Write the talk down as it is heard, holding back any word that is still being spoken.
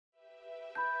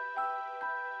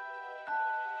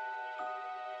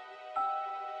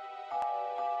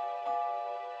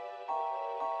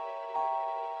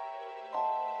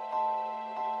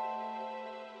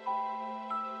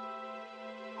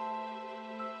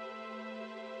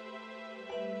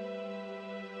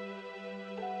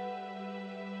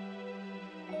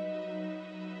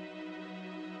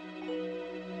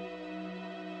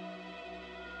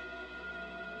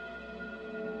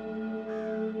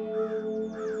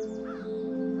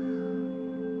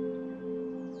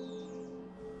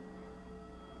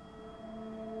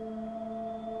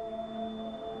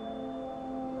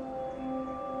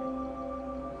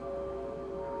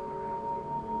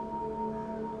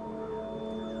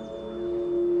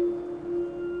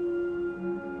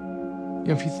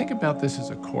If you think about this as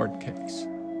a court case,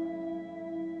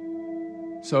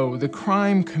 so the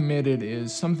crime committed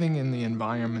is something in the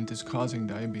environment is causing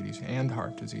diabetes and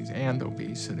heart disease and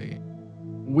obesity.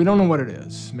 We don't know what it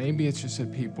is. Maybe it's just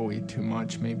that people eat too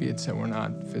much. Maybe it's that we're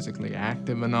not physically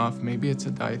active enough. Maybe it's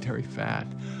a dietary fat.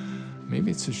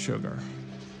 Maybe it's the sugar.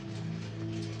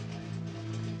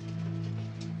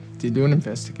 You do an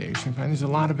investigation, find there's a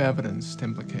lot of evidence to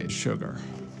implicate sugar,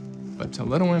 but it's a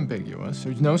little ambiguous.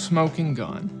 There's no smoking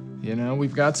gun. You know,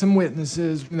 we've got some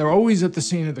witnesses. They're always at the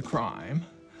scene of the crime.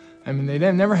 I mean, they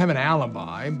never have an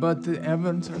alibi, but the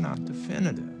evidence are not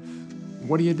definitive.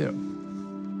 What do you do?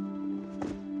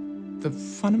 The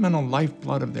fundamental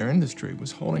lifeblood of their industry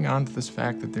was holding on to this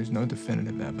fact that there's no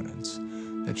definitive evidence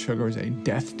that sugar is a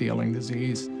death-dealing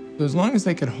disease. So as long as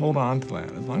they could hold on to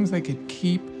that, as long as they could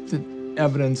keep the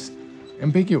evidence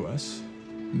ambiguous,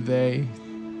 they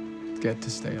get to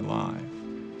stay alive.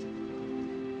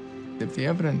 If the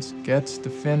evidence gets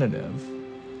definitive,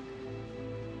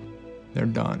 they're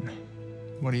done.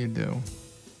 What do you do?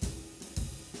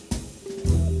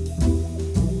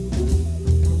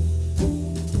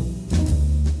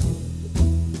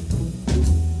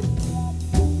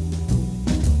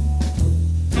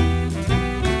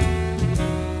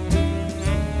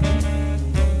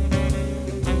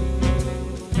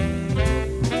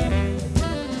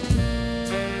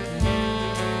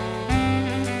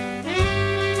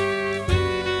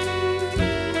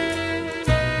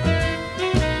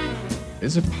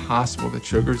 Is it possible that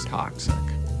sugar is toxic?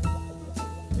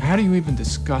 How do you even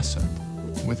discuss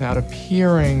it without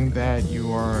appearing that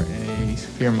you are a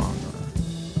fearmonger?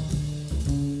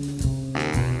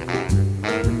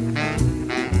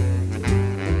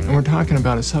 And we're talking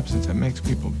about a substance that makes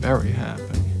people very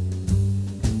happy.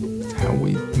 It's how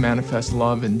we manifest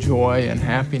love and joy and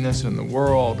happiness in the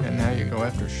world, and now you go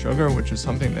after sugar, which is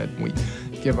something that we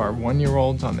give our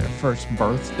one-year-olds on their first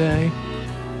birthday.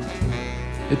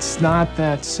 It's not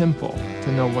that simple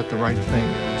to know what the right thing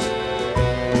is.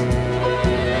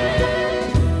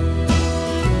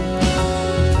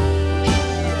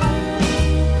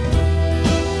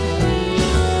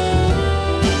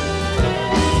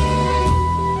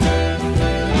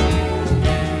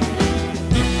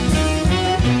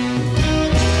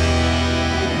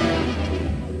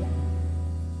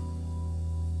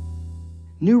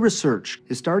 New research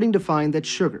is starting to find that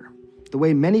sugar, the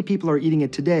way many people are eating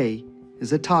it today,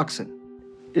 is a toxin.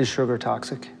 Is sugar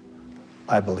toxic?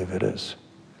 I believe it is.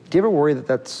 Do you ever worry that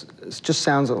it just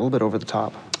sounds a little bit over the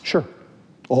top? Sure,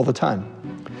 all the time.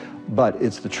 But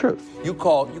it's the truth. You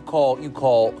call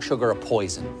sugar a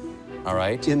poison, all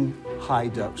right? In high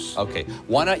dose. Okay,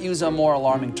 why not use a more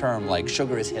alarming term like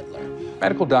sugar is Hitler?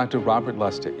 Medical doctor Robert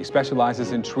Lustig. He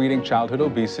specializes in treating childhood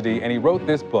obesity, and he wrote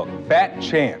this book, Fat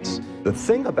Chance. The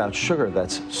thing about sugar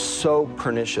that's so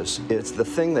pernicious, it's the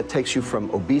thing that takes you from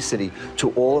obesity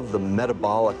to all of the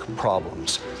metabolic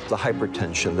problems, the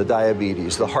hypertension, the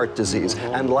diabetes, the heart disease,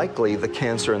 and likely the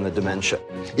cancer and the dementia.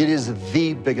 It is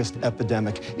the biggest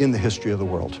epidemic in the history of the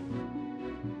world.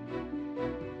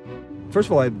 First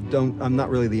of all, I'm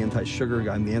not really the anti-sugar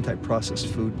guy, I'm the anti-processed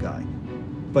food guy.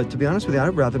 But to be honest with you,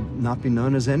 I'd rather not be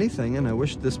known as anything, and I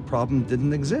wish this problem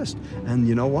didn't exist. And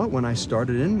you know what? When I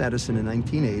started in medicine in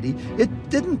 1980, it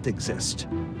didn't exist.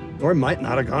 Or it might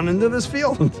not have gone into this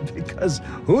field, because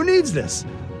who needs this?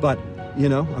 But, you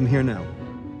know, I'm here now.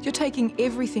 You're taking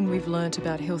everything we've learned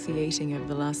about healthy eating over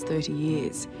the last 30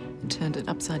 years and turned it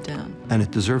upside down. And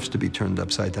it deserves to be turned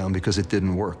upside down because it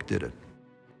didn't work, did it?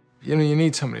 You know, you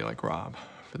need somebody like Rob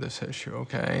for this issue,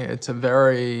 okay? It's a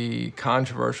very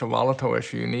controversial, volatile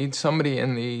issue. You need somebody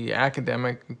in the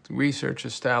academic research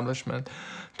establishment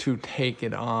to take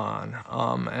it on.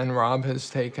 And Rob has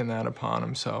taken that upon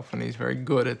himself, and he's very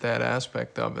good at that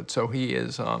aspect of it. So he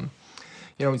is, you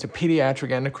know, he's a pediatric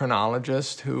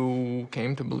endocrinologist who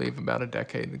came to believe about a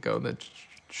decade ago that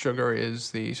sugar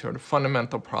is the sort of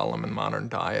fundamental problem in modern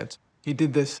diets. He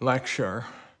did this lecture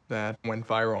that went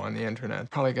viral on the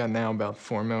internet. Probably got now about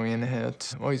 4 million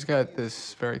hits. Well, he's got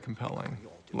this very compelling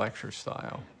lecture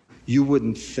style. You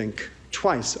wouldn't think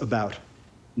twice about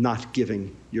not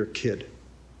giving your kid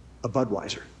a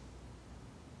Budweiser,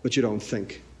 but you don't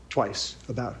think twice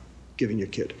about giving your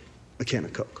kid a can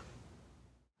of Coke.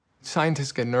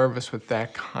 Scientists get nervous with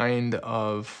that kind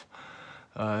of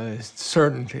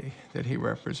certainty that he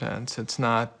represents. It's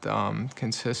not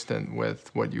consistent with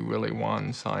what you really want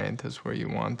in scientists, where you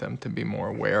want them to be more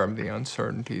aware of the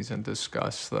uncertainties and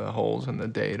discuss the holes in the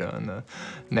data and the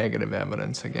negative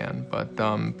evidence again.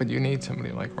 But you need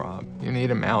somebody like Rob. You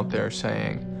need him out there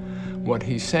saying what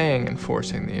he's saying and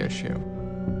forcing the issue.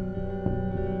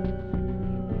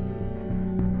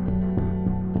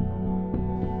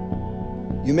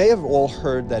 You may have all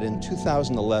heard that in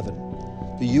 2011,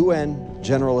 the UN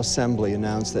General Assembly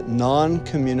announced that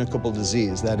non-communicable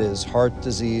disease, that is heart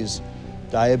disease,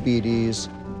 diabetes,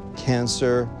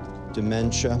 cancer,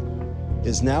 dementia,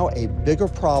 is now a bigger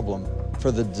problem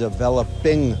for the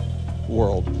developing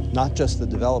world, not just the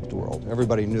developed world.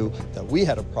 Everybody knew that we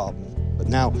had a problem, but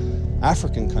now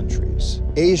African countries,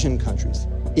 Asian countries,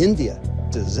 India,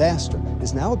 disaster,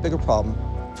 is now a bigger problem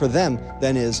for them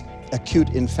than is acute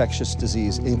infectious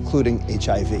disease, including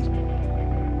HIV.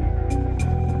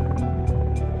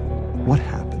 What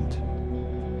happened?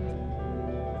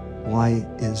 Why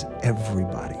is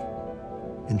everybody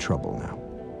in trouble now,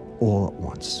 all at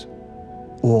once,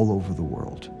 all over the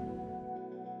world?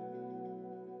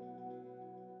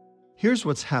 Here's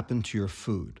what's happened to your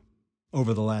food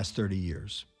over the last 30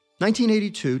 years.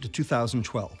 1982 to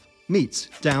 2012, meats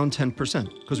down 10%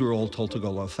 because we were all told to go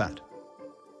low fat.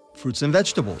 Fruits and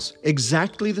vegetables,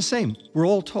 exactly the same. We're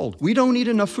all told, we don't eat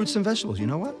enough fruits and vegetables. You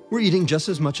know what? We're eating just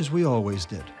as much as we always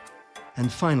did.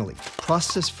 And finally,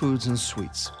 processed foods and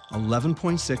sweets,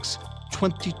 11.6,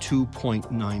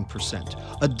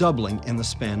 22.9%, a doubling in the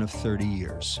span of 30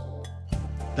 years.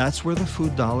 That's where the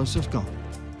food dollars have gone.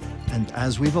 And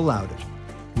as we've allowed it,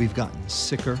 we've gotten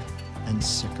sicker and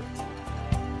sicker.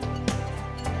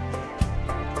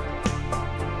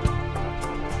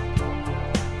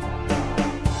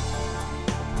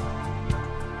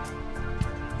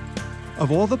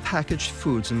 Of all the packaged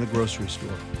foods in the grocery store,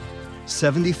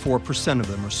 74% of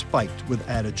them are spiked with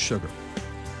added sugar.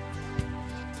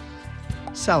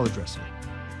 Salad dressing,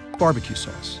 barbecue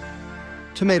sauce,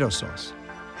 tomato sauce,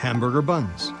 hamburger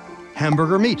buns,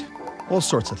 hamburger meat, all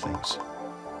sorts of things.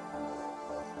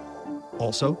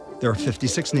 Also, there are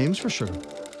 56 names for sugar.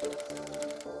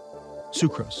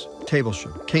 Sucrose, table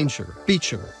sugar, cane sugar, beet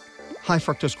sugar, high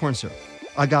fructose corn syrup,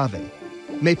 agave,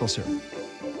 maple syrup,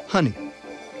 honey.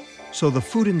 So the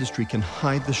food industry can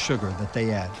hide the sugar that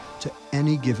they add to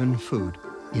any given food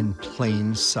in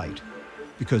plain sight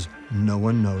because no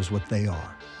one knows what they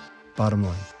are. Bottom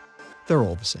line, they're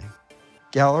all the same.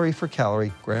 Calorie for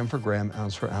calorie, gram for gram,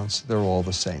 ounce for ounce, they're all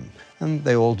the same. And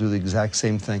they all do the exact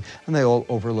same thing, and they all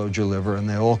overload your liver, and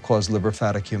they all cause liver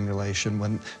fat accumulation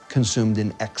when consumed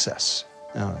in excess.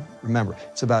 Now, remember,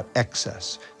 it's about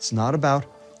excess. It's not about,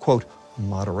 quote,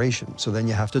 moderation. So then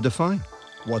you have to define,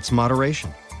 what's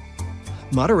moderation?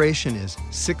 Moderation is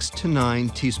 6 to 9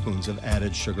 teaspoons of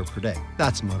added sugar per day.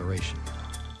 That's moderation.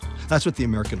 That's what the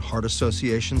American Heart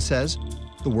Association says.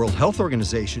 The World Health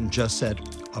Organization just said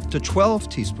up to 12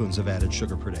 teaspoons of added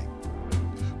sugar per day.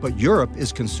 But Europe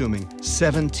is consuming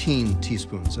 17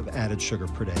 teaspoons of added sugar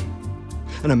per day.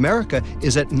 And America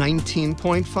is at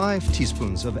 19.5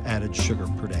 teaspoons of added sugar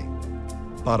per day.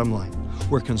 Bottom line,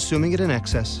 we're consuming it in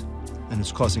excess, and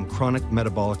it's causing chronic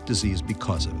metabolic disease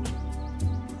because of it.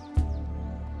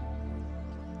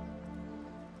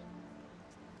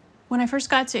 When I first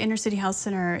got to Inner City Health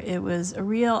Center, it was a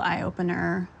real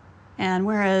eye-opener. And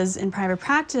whereas in private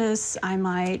practice, I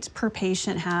might, per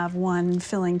patient, have one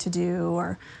filling to do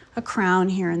or a crown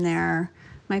here and there,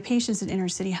 my patients at Inner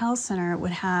City Health Center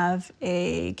would have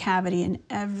a cavity in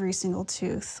every single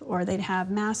tooth, or they'd have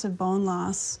massive bone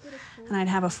loss, and I'd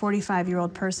have a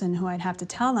 45-year-old person who I'd have to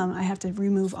tell them, I have to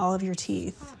remove all of your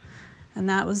teeth. And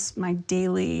that was my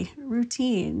daily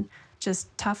routine,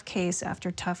 just tough case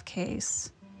after tough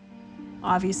case.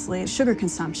 Obviously, sugar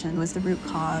consumption was the root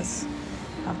cause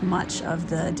of much of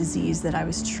the disease that I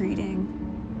was treating.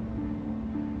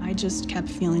 I just kept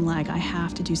feeling like I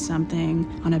have to do something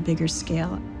on a bigger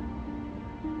scale.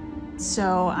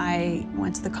 So I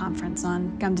went to the conference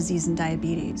on gum disease and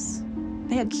diabetes.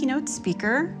 They had a keynote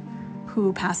speaker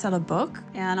who passed out a book,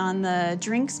 and on the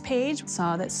drinks page,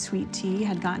 saw that sweet tea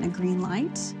had gotten a green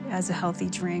light as a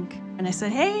healthy drink. And I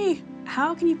said, hey,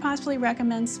 how can you possibly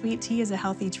recommend sweet tea as a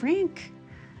healthy drink?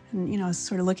 And, you know, I was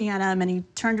sort of looking at him, and he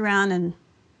turned around and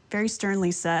very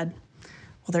sternly said,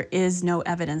 well, there is no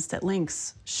evidence that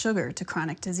links sugar to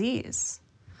chronic disease.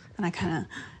 And I kind of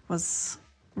was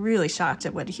really shocked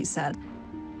at what he said.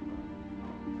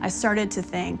 I started to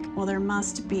think, well, there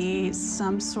must be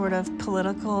some sort of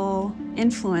political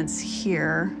influence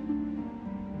here.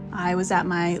 I was at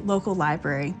my local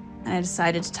library, and I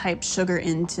decided to type sugar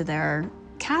into their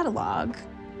catalog,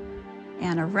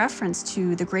 and a reference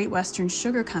to the Great Western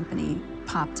Sugar Company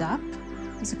popped up.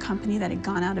 It was a company that had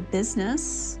gone out of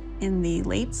business in the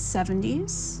late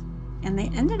 70s, and they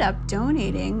ended up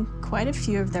donating quite a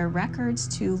few of their records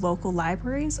to local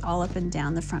libraries all up and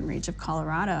down the Front Range of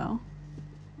Colorado.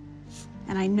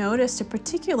 And I noticed a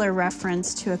particular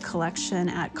reference to a collection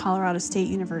at Colorado State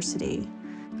University,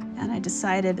 and I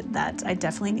decided that I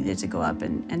definitely needed to go up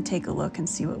and take a look and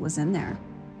see what was in there.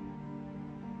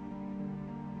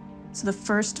 So the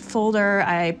first folder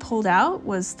I pulled out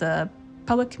was the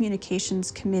Public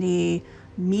Communications Committee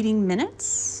meeting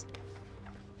minutes.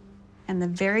 And the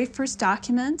very first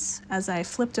document, as I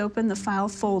flipped open the file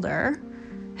folder,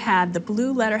 had the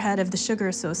blue letterhead of the Sugar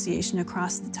Association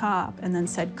across the top and then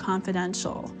said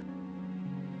confidential.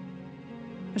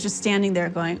 I was just standing there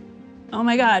going, oh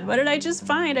my God, what did I just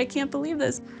find? I can't believe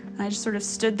this. And I just sort of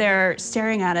stood there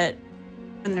staring at it.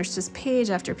 And there's just page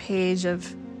after page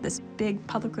of this big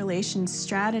public relations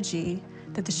strategy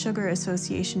that the Sugar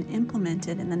Association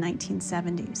implemented in the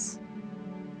 1970s.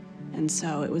 And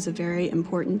so it was a very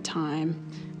important time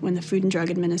when the Food and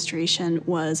Drug Administration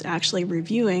was actually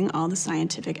reviewing all the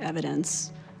scientific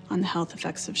evidence on the health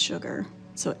effects of sugar.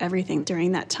 So everything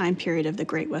during that time period of the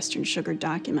Great Western Sugar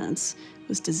documents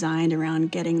was designed around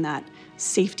getting that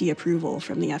safety approval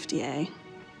from the FDA.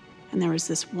 And there was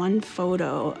this one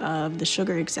photo of the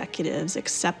sugar executives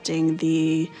accepting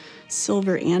the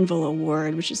Silver Anvil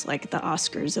Award, which is like the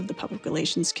Oscars of the public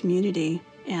relations community.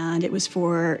 And it was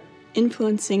for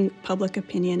influencing public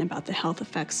opinion about the health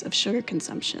effects of sugar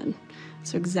consumption.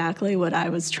 So exactly what I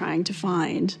was trying to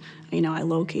find, I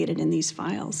located in these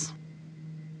files.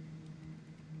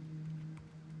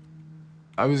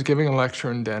 I was giving a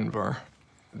lecture in Denver.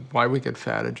 Why We Get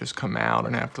Fat had just come out,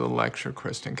 and after the lecture,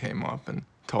 Kristen came up and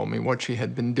told me what she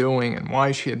had been doing and why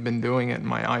she had been doing it, and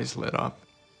my eyes lit up.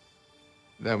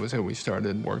 That was it. We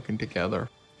started working together.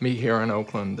 Me here in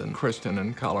Oakland and Kristen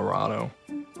in Colorado.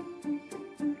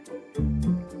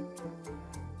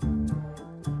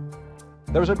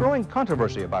 There is a growing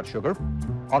controversy about sugar.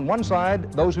 On one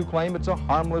side, those who claim it's a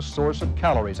harmless source of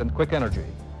calories and quick energy.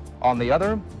 On the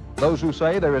other, those who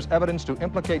say there is evidence to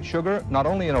implicate sugar not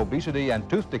only in obesity and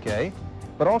tooth decay,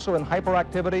 but also in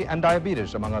hyperactivity and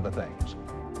diabetes, among other things.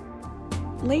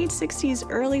 Late 60s,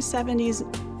 early 70s,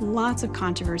 lots of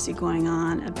controversy going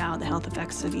on about the health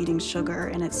effects of eating sugar,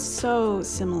 and it's so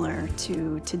similar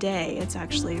to today. It's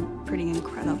actually pretty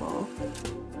incredible.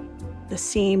 The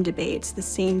same debates, the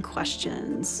same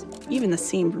questions, even the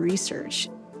same research.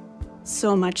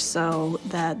 So much so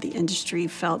that the industry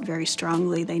felt very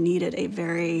strongly they needed a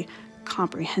very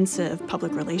comprehensive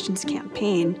public relations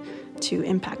campaign to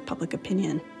impact public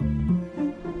opinion.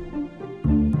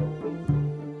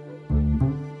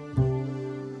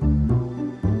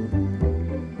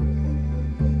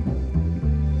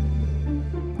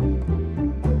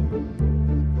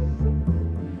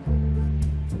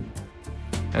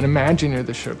 And imagine you're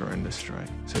the sugar industry.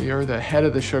 So you're the head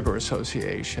of the Sugar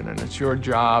Association, and it's your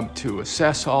job to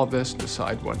assess all this,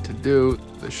 decide what to do.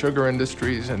 The sugar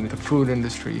industries and the food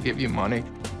industry give you money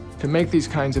to make these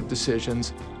kinds of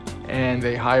decisions, and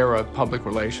they hire a public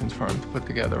relations firm to put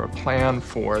together a plan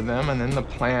for them, and then the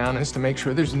plan is to make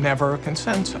sure there's never a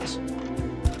consensus.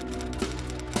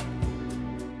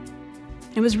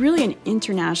 It was really an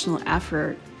international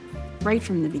effort right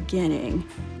from the beginning.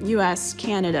 US,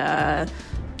 Canada,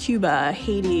 Cuba,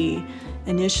 Haiti,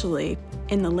 initially.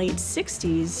 In the late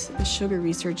 60s, the Sugar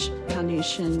Research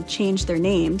Foundation changed their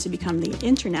name to become the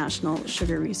International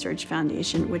Sugar Research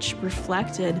Foundation, which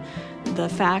reflected the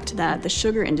fact that the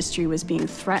sugar industry was being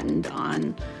threatened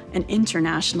on an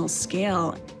international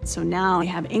scale. So now we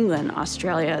have England,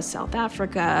 Australia, South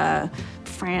Africa,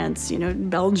 France,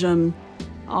 Belgium,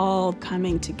 all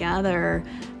coming together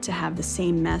to have the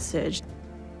same message.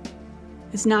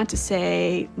 It's not to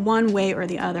say one way or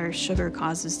the other sugar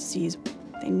causes disease.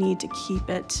 They need to keep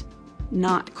it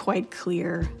not quite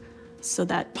clear so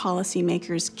that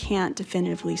policymakers can't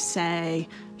definitively say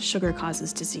sugar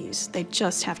causes disease. They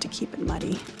just have to keep it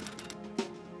muddy.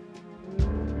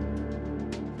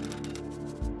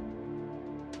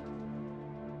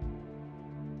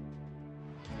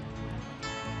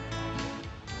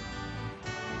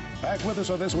 Back with us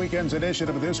on this weekend's edition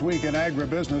of This Week in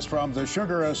Agribusiness from the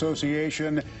Sugar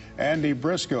Association, Andy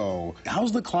Briscoe.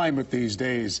 How's the climate these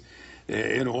days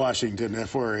in Washington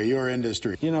for your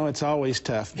industry? It's always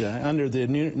tough. Under the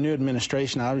new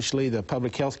administration, obviously, the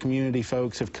public health community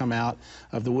folks have come out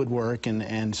of the woodwork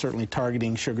and certainly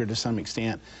targeting sugar to some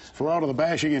extent. For all of the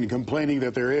bashing and complaining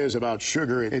that there is about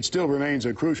sugar, it still remains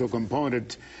a crucial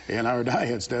component in our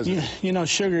diets, doesn't it?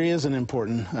 Sugar is an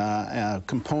important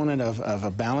component of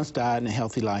a balanced diet and a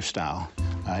healthy lifestyle.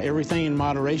 Everything in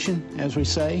moderation, as we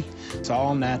say. It's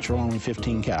all natural, only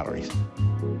 15 calories.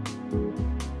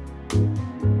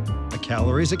 A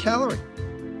calorie is a calorie.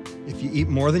 If you eat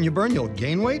more than you burn, you'll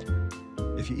gain weight.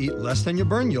 If you eat less than you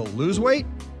burn, you'll lose weight.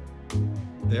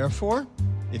 Therefore,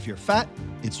 if you're fat,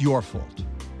 it's your fault.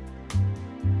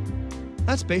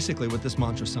 That's basically what this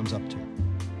mantra sums up to.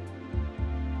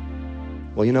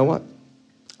 Well, you know what?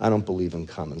 I don't believe in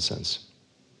common sense.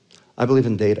 I believe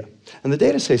in data. And the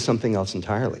data say something else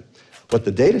entirely. What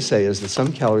the data say is that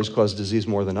some calories cause disease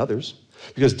more than others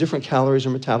because different calories are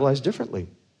metabolized differently.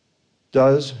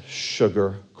 Does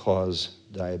sugar cause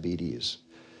diabetes?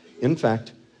 In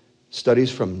fact,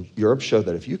 studies from Europe show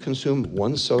that if you consume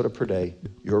 1 soda per day,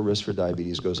 your risk for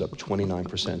diabetes goes up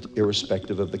 29%,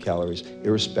 irrespective of the calories,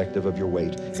 irrespective of your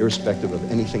weight, irrespective of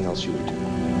anything else you eat.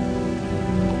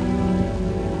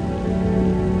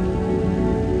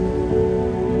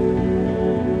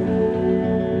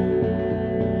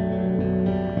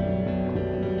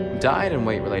 Diet and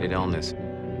weight-related illness,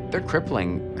 they're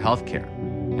crippling healthcare.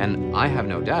 And I have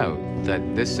no doubt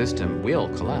that this system will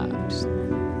collapse.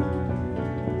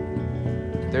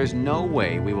 There's no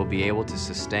way we will be able to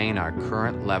sustain our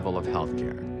current level of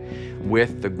healthcare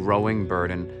with the growing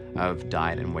burden of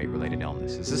diet and weight-related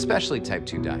illnesses, especially type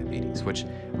 2 diabetes, which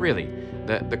really,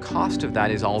 the cost of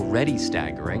that is already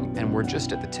staggering, and we're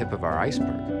just at the tip of our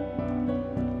iceberg.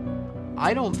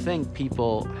 I don't think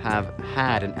people have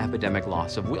had an epidemic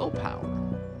loss of willpower.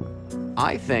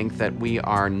 I think that we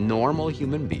are normal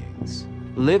human beings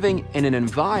living in an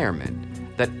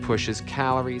environment that pushes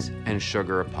calories and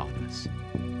sugar upon us.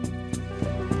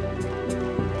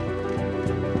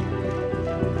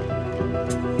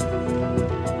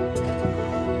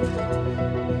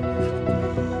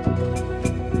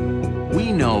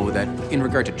 We know that in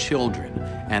regard to children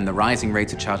and the rising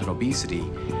rates of childhood obesity,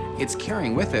 it's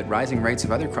carrying with it rising rates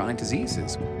of other chronic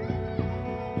diseases.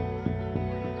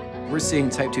 We're seeing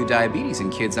type 2 diabetes in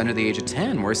kids under the age of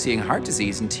 10. We're seeing heart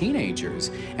disease in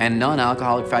teenagers. And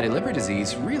non-alcoholic fatty liver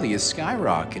disease really is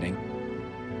skyrocketing.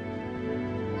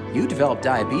 You develop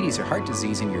diabetes or heart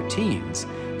disease in your teens,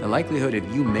 the likelihood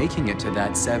of you making it to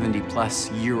that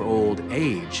 70-plus-year-old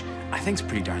age, I think is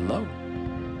pretty darn low.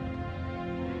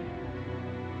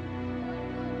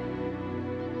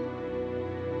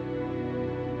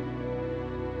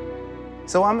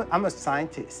 So I'm a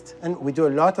scientist, and we do a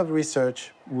lot of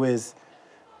research with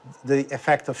the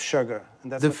effect of sugar.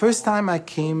 And the first time I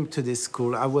came to this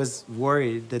school, I was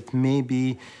worried that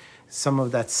maybe some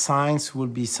of that science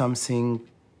would be something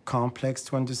complex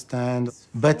to understand.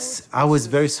 But I was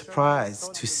very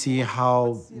surprised to see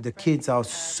how the kids are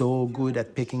so good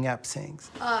at picking up things.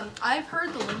 I've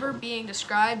heard the liver being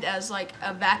described as like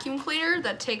a vacuum cleaner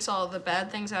that takes all the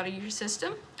bad things out of your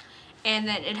system. And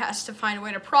then it has to find a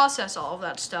way to process all of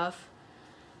that stuff.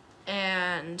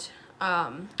 And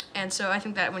so I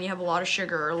think that when you have a lot of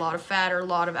sugar or a lot of fat or a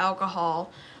lot of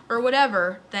alcohol or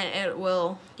whatever, then it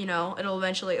will, it'll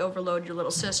eventually overload your little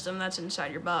system that's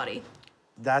inside your body.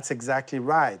 That's exactly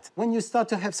right. When you start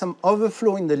to have some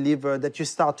overflow in the liver, that you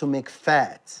start to make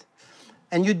fat.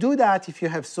 And you do that if you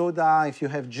have soda, if you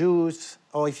have juice,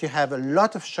 or if you have a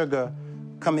lot of sugar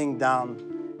coming down.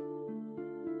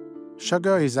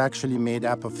 Sugar is actually made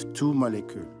up of 2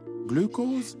 molecules,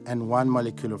 glucose and 1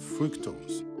 molecule of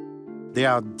fructose. They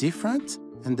are different,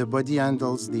 and the body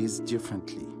handles these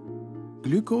differently.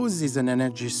 Glucose is an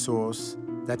energy source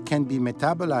that can be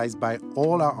metabolized by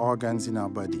all our organs in our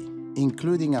body,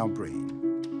 including our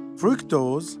brain.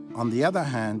 Fructose, on the other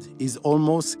hand, is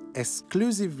almost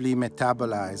exclusively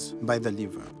metabolized by the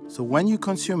liver. So when you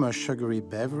consume a sugary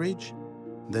beverage,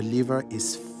 the liver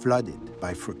is flooded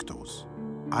by fructose.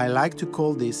 I like to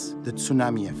call this the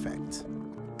tsunami effect.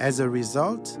 As a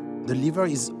result, the liver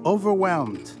is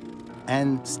overwhelmed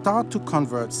and starts to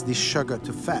convert this sugar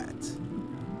to fat.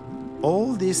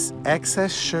 All this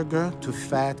excess sugar to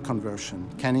fat conversion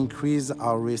can increase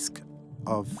our risk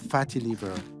of fatty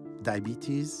liver,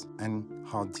 diabetes, and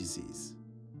heart disease.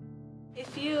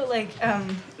 If you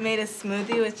made a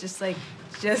smoothie with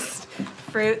just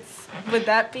fruits, would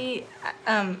that be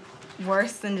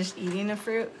worse than just eating a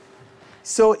fruit?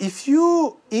 So if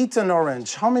you eat an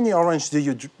orange, how many oranges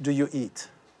do you eat?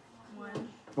 1.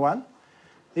 1?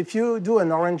 If you do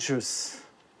an orange juice,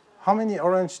 how many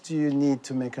oranges do you need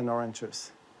to make an orange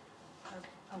juice?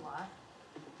 A lot.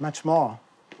 Much more.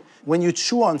 When you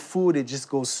chew on food, it just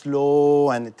goes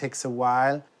slow and it takes a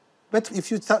while. But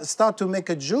if you start to make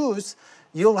a juice,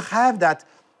 you'll have that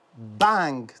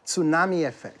bang tsunami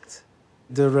effect.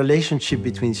 The relationship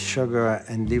between sugar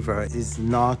and liver is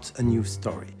not a new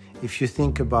story. If you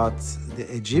think about the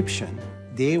Egyptian,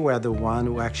 they were the one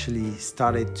who actually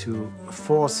started to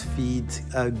force feed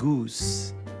a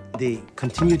goose. They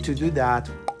continued to do that.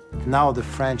 Now the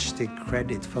French take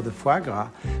credit for the foie gras,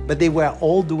 but they were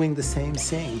all doing the same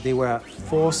thing. They were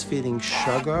force feeding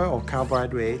sugar or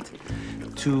carbohydrate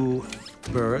to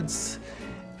birds,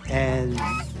 and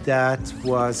that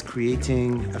was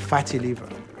creating a fatty liver.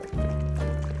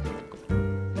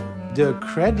 The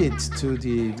credit to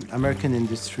the American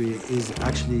industry is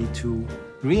actually to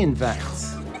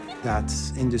reinvent that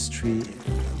industry,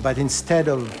 but instead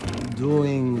of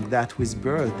doing that with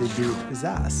bird, they do it with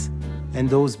us. And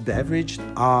those beverages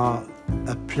are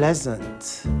a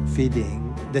pleasant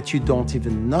feeling that you don't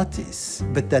even notice,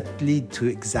 but that lead to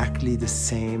exactly the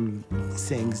same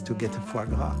things to get a foie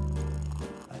gras.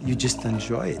 You just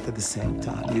enjoy it at the same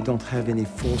time. You don't have any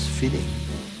forced feeling.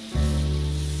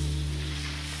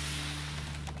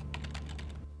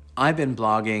 I've been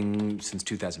blogging since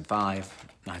 2005.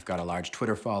 I've got a large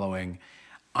Twitter following.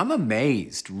 I'm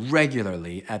amazed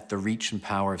regularly at the reach and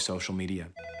power of social media.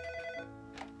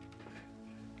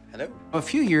 Hello? A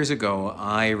few years ago,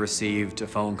 I received a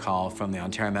phone call from the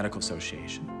Ontario Medical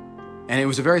Association. And it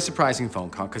was a very surprising phone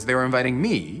call because they were inviting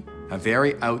me, a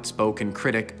very outspoken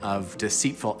critic of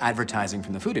deceitful advertising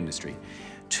from the food industry,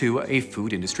 to a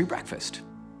food industry breakfast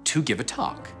to give a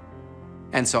talk.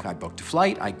 And so I booked a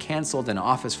flight, I canceled an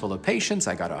office full of patients,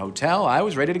 I got a hotel, I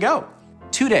was ready to go.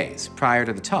 2 days prior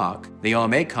to the talk, the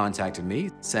OMA contacted me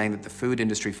saying that the food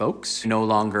industry folks no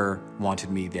longer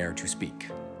wanted me there to speak.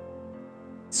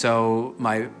 So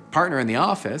my partner in the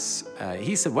office,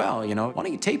 he said, well, you know, why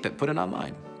don't you tape it, put it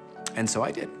online? And so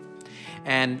I did.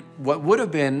 And what would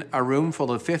have been a room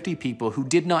full of 50 people who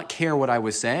did not care what I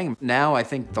was saying, now I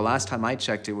think the last time I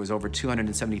checked, it was over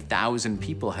 270,000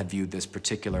 people had viewed this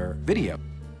particular video.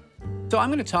 So I'm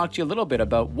going to talk to you a little bit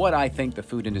about what I think the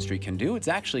food industry can do. It's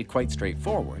actually quite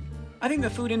straightforward. I think the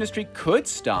food industry could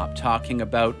stop talking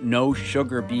about no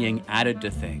sugar being added to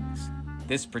things.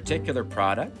 This particular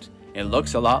product, it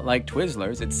looks a lot like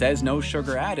Twizzlers. It says no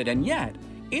sugar added, and yet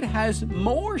it has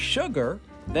more sugar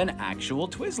than actual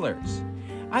Twizzlers.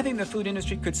 I think the food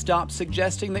industry could stop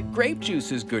suggesting that grape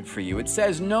juice is good for you. It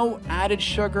says no added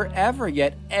sugar ever,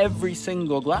 yet every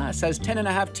single glass has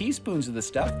 10.5 teaspoons of the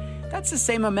stuff. That's the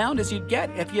same amount as you'd get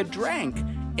if you drank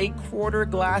a quarter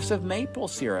glass of maple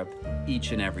syrup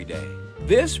each and every day.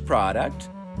 This product,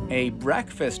 a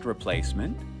breakfast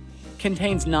replacement,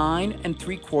 contains 9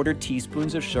 3/4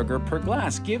 teaspoons of sugar per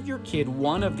glass. Give your kid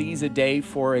one of these a day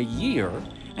for a year,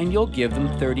 and you'll give them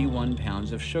 31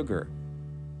 pounds of sugar.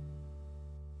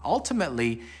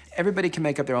 Ultimately, everybody can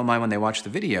make up their own mind when they watch the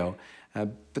video,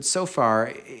 but so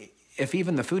far, if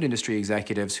even the food industry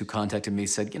executives who contacted me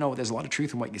said, you know, there's a lot of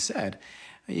truth in what you said,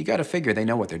 you gotta figure they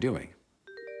know what they're doing.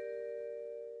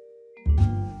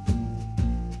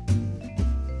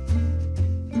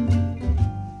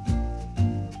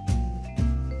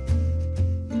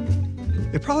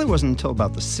 It probably wasn't until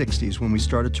about the 60s when we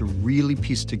started to really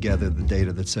piece together the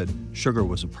data that said sugar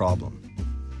was a problem.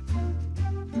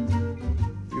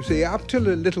 You see, up till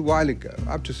a little while ago,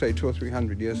 up to say 200 or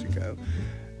 300 years ago,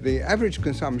 the average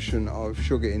consumption of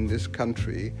sugar in this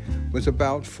country was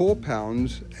about 4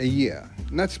 pounds a year.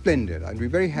 And that's splendid. I'd be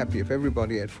very happy if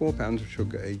everybody had 4 pounds of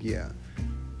sugar a year.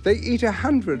 They eat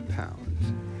 100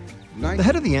 pounds. The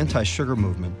head of the anti-sugar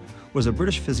movement was a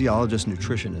British physiologist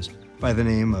nutritionist by the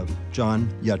name of John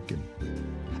Yudkin.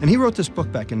 And he wrote this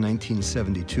book back in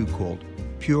 1972 called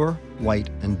Pure,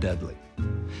 White, and Deadly.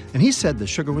 And he said that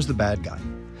sugar was the bad guy.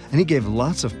 And he gave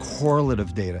lots of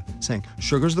correlative data saying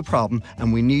sugar's the problem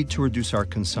and we need to reduce our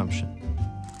consumption.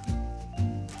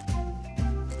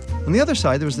 On the other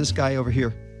side, there was this guy over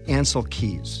here, Ancel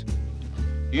Keys.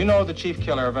 You know the chief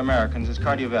killer of Americans is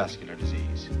cardiovascular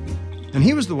disease. And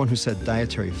he was the one who said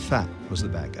dietary fat was the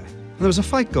bad guy. And there was a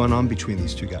fight going on between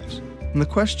these two guys. And the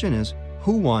question is,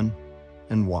 who won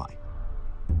and why?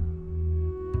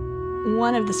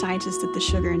 One of the scientists that the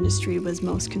sugar industry was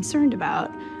most concerned about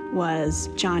was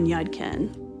John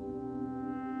Yudkin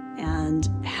and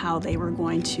how they were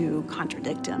going to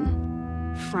contradict him,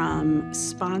 from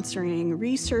sponsoring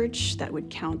research that would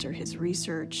counter his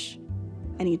research.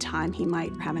 Anytime he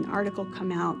might have an article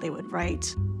come out, they would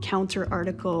write counter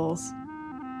articles.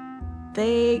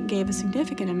 They gave a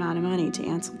significant amount of money to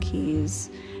Ancel Keys,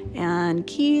 and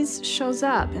Keys shows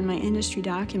up in my industry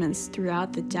documents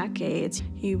throughout the decades.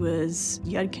 He was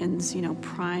Yudkin's,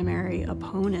 primary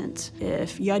opponent.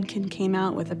 If Yudkin came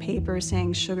out with a paper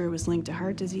saying sugar was linked to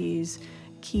heart disease,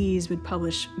 Keys would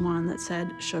publish one that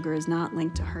said sugar is not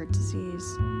linked to heart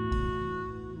disease.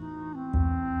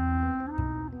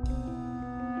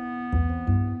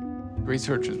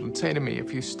 Researchers would say to me,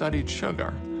 if you studied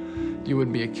sugar, you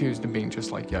would be accused of being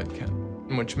just like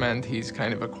Yudkin, which meant he's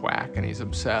kind of a quack and he's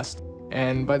obsessed.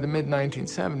 And by the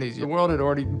mid-1970s, the world had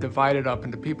already divided up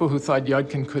into people who thought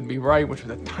Yudkin could be right, which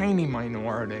was a tiny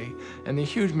minority, and the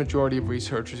huge majority of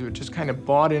researchers who had just kind of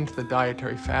bought into the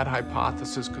dietary fat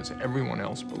hypothesis because everyone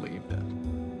else believed it.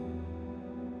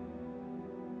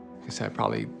 I guess I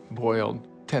probably boiled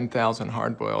 10,000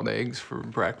 hard-boiled eggs for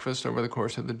breakfast over the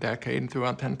course of the decade and threw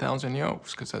out 10,000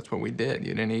 yolks, because that's what we did.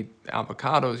 You didn't eat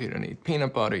avocados, you didn't eat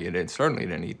peanut butter, certainly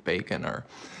didn't eat bacon or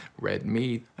red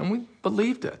meat, and we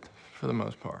believed it for the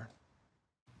most part.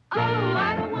 Oh,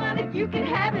 I don't want it, you can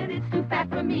have it, it's too fat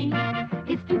for me.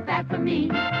 It's too fat for me.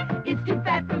 It's too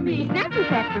fat for me. It's not too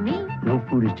fat for me. No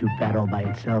food is too fat all by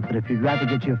itself, but if you'd rather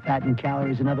get your fat and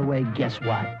calories another way, guess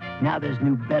what? Now there's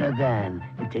new Better Than.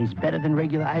 It tastes better than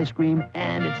regular ice cream,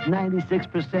 and it's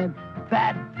 96%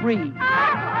 fat-free.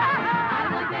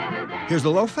 Here's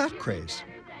the low-fat craze.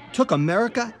 Took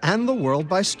America and the world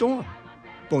by storm.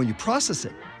 But when you process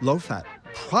it, low-fat,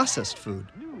 processed food,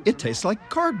 it tastes like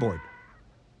cardboard.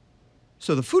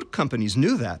 So the food companies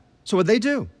knew that. So what'd they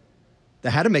do?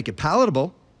 They had to make it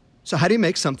palatable. So how do you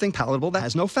make something palatable that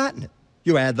has no fat in it?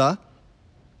 You add the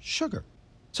sugar.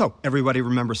 So everybody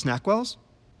remember SnackWells?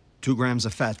 2 grams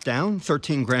of fat down,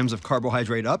 13 grams of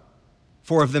carbohydrate up,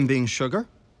 4 of them being sugar.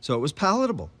 So it was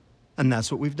palatable. And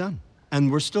that's what we've done.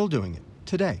 And we're still doing it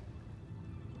today.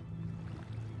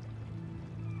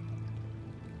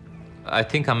 I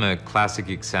think I'm a classic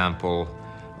example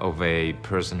of a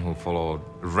person who followed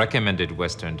recommended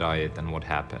Western diet and what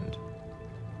happened.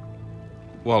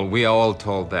 Well, we are all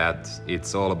told that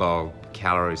it's all about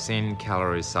calories in,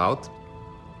 calories out.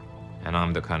 And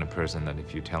I'm the kind of person that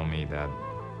if you tell me that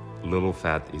little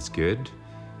fat is good,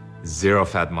 zero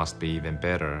fat must be even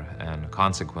better. And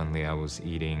consequently, I was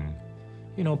eating,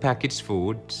 packaged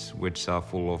foods, which are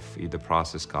full of either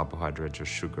processed carbohydrates or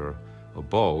sugar or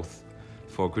both,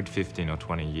 for a good 15 or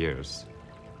 20 years.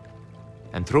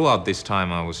 And throughout this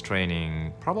time, I was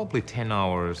training probably 10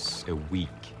 hours a week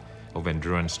of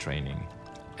endurance training.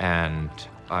 And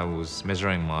I was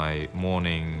measuring my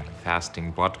morning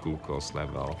fasting blood glucose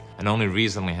level. And only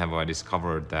recently have I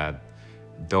discovered that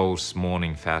those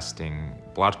morning fasting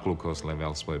blood glucose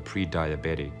levels were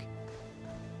pre-diabetic.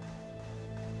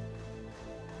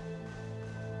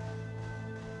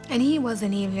 And he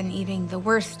wasn't even eating the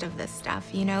worst of this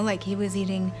stuff, like he was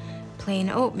eating plain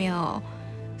oatmeal,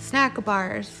 snack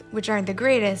bars, which aren't the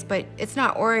greatest, but it's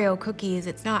not Oreo cookies,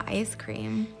 it's not ice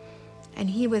cream. And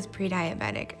he was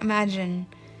pre-diabetic. Imagine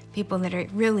people that are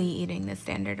really eating the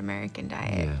standard American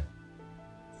diet. Yeah.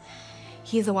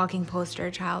 He's a walking poster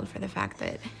child for the fact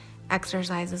that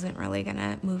exercise isn't really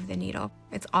gonna move the needle.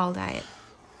 It's all diet.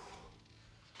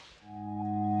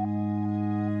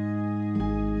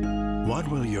 What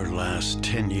will your last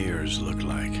 10 years look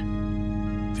like?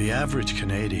 The average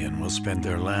Canadian will spend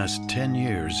their last 10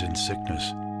 years in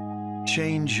sickness.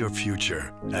 Change your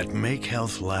future at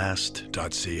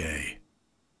makehealthlast.ca.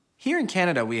 Here in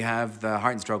Canada, we have the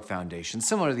Heart and Stroke Foundation,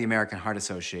 similar to the American Heart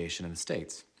Association in the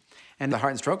States. And the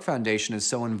Heart and Stroke Foundation is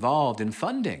so involved in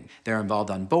funding. They're involved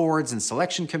on boards and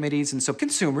selection committees, and so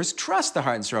consumers trust the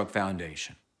Heart and Stroke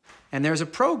Foundation. And there's a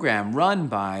program run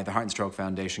by the Heart and Stroke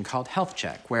Foundation called Health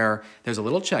Check, where there's a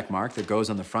little check mark that goes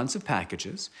on the fronts of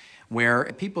packages, where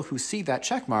people who see that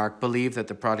check mark believe that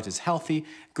the product is healthy,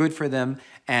 good for them,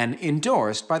 and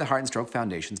endorsed by the Heart and Stroke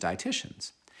Foundation's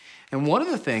dietitians. And one of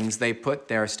the things they put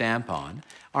their stamp on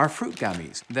are fruit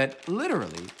gummies that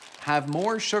literally have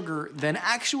more sugar than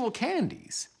actual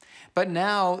candies. But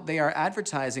now they are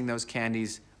advertising those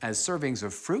candies as servings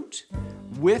of fruit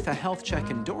with a health check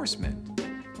endorsement.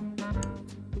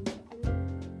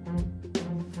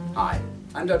 Hi,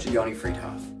 I'm Dr. Yoni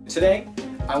Friedhoff. Today,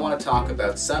 I want to talk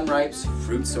about Sunripe's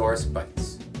Fruit Source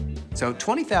Bites. So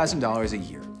 $20,000 a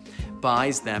year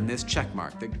buys them this check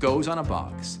mark that goes on a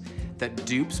box that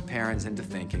dupes parents into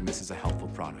thinking this is a helpful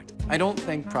product. I don't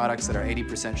think products that are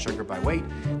 80% sugar by weight,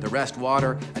 the rest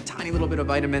water, a tiny little bit of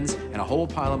vitamins, and a whole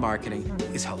pile of marketing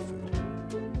is health food.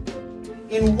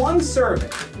 In one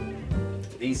serving,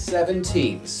 these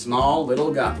 17 small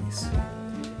little gummies,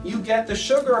 you get the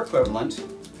sugar equivalent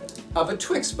of a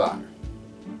Twix bar.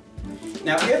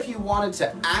 Now, if you wanted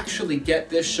to actually get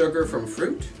this sugar from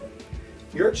fruit,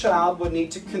 your child would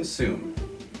need to consume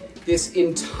this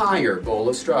entire bowl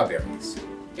of strawberries.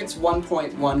 It's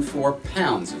 1.14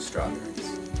 pounds of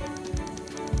strawberries.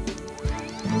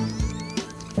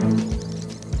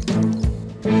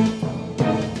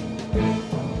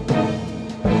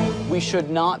 We should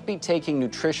not be taking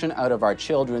nutrition out of our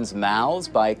children's mouths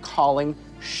by calling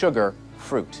sugar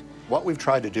fruit. What we've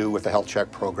tried to do with the Health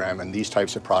Check program and these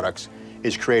types of products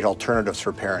is create alternatives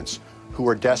for parents who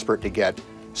are desperate to get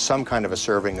some kind of a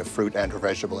serving of fruit and or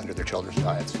vegetable into their children's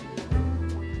diets.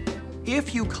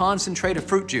 If you concentrate a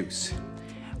fruit juice,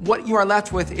 what you are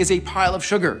left with is a pile of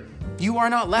sugar. You are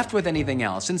not left with anything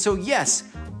else. And so yes,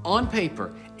 on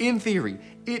paper, in theory,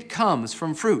 it comes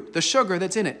from fruit. The sugar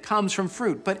that's in it comes from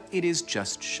fruit, but it is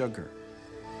just sugar.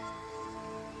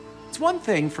 It's one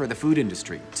thing for the food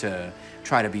industry to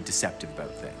try to be deceptive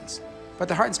about things. But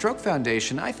the Heart and Stroke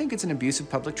Foundation, I think it's an abuse of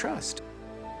public trust.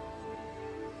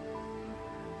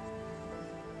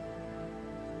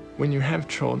 When you have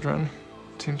children,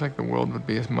 it seems like the world would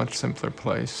be a much simpler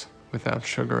place without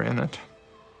sugar in it.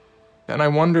 And I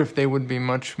wonder if they would be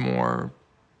much more,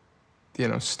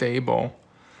 stable,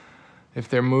 if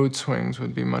their mood swings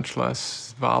would be much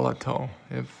less volatile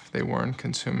if they weren't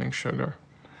consuming sugar.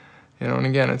 And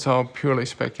again, it's all purely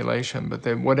speculation, but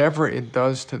whatever it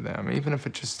does to them, even if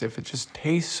it just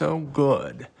tastes so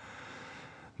good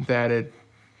that it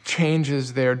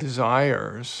changes their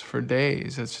desires for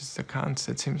days, it's just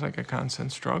it seems like a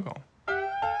constant struggle.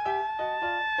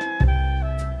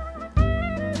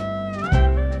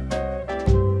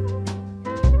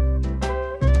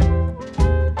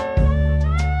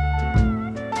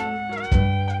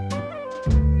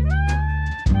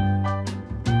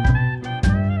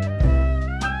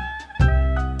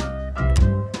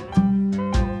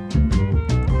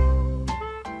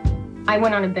 I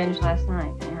went on a binge last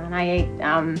night, and I ate,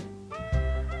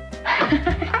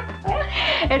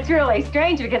 it's really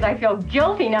strange because I feel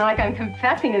guilty now, like I'm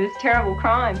confessing to this terrible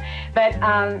crime. But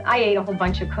I ate a whole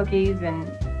bunch of cookies and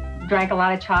drank a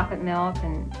lot of chocolate milk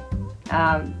and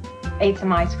ate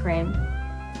some ice cream.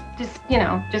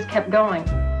 Just kept going.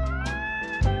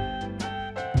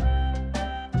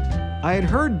 I had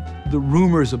heard the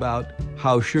rumors about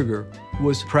how sugar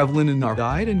was prevalent in our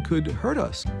diet and could hurt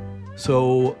us.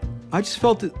 So I just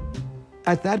felt that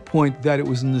at that point that it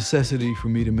was a necessity for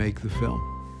me to make the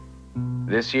film.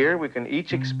 This year, we can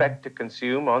each expect to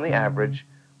consume, on the average,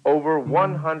 over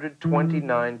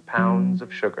 129 pounds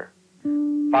of sugar,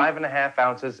 5.5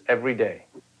 ounces every day.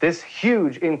 This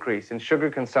huge increase in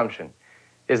sugar consumption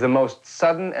is the most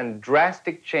sudden and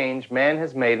drastic change man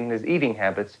has made in his eating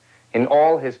habits in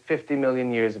all his 50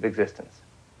 million years of existence.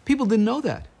 People didn't know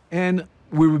that. And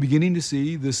we were beginning to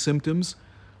see the symptoms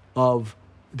of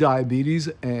diabetes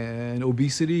and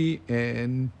obesity,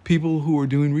 and people who were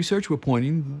doing research were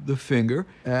pointing the finger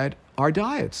at our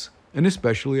diets, and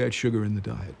especially at sugar in the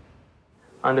diet.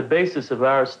 On the basis of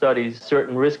our studies,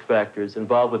 certain risk factors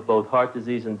involved with both heart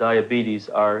disease and diabetes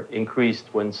are increased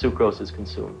when sucrose is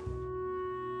consumed.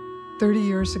 30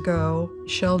 years ago,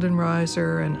 Sheldon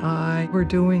Reiser and I were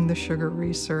doing the sugar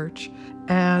research,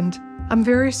 and I'm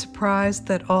very surprised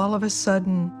that all of a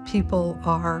sudden people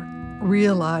are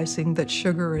realizing that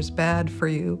sugar is bad for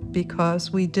you, because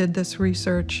we did this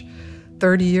research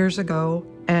 30 years ago,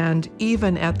 and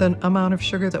even at the amount of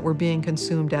sugar that were being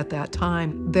consumed at that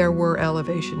time, there were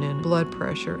elevation in blood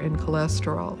pressure, in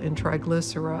cholesterol, in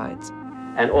triglycerides.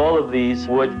 And all of these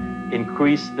would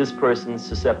increase this person's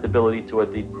susceptibility to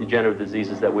the degenerative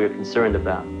diseases that we're concerned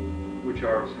about,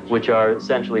 which are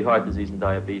essentially heart disease and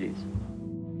diabetes.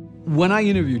 When I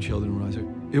interviewed Sheldon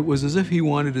Reiser, it was as if he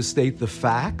wanted to state the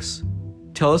facts,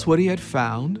 tell us what he had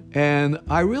found, and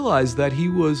I realized that he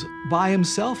was by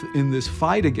himself in this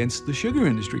fight against the sugar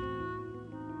industry.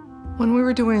 When we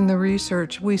were doing the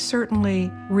research, we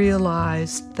certainly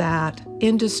realized that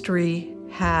industry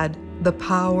had the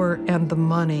power and the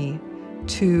money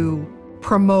to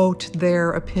promote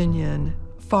their opinion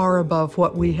far above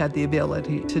what we had the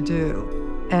ability to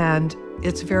do. And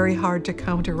it's very hard to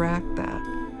counteract that.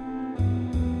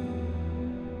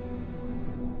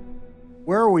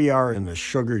 Where we are in the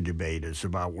sugar debate is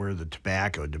about where the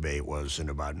tobacco debate was in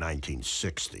about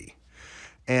 1960.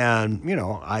 And,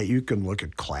 you can look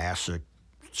at classic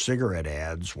cigarette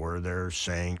ads where they're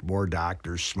saying more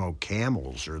doctors smoke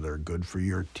Camels or they're good for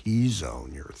your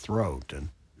T-zone, your throat. And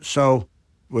so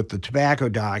what the tobacco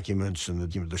documents and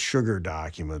the sugar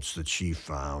documents that she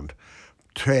found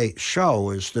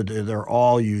show is that they're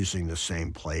all using the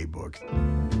same playbook.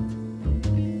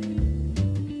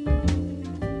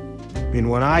 I mean,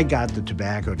 when I got the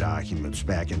tobacco documents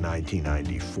back in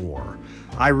 1994,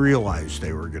 I realized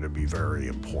they were going to be very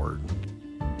important.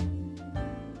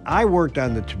 I worked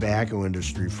on the tobacco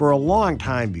industry for a long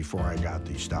time before I got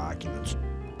these documents.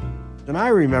 And I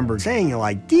remember saying,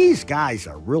 these guys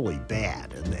are really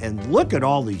bad, and look at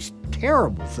all these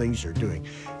terrible things they're doing.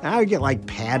 And I would get,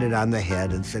 patted on the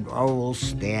head and said, oh, well,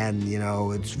 Stan,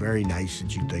 it's very nice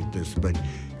that you think this, but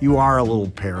you are a little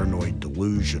paranoid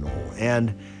delusional.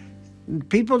 And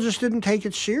people just didn't take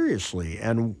it seriously.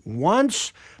 And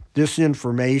once this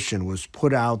information was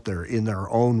put out there in their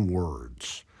own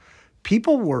words,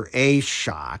 people were A,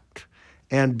 shocked,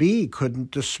 and B,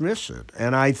 couldn't dismiss it.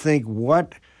 And I think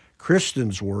what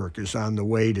Kristen's work is on the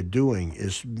way to doing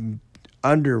is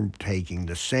undertaking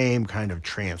the same kind of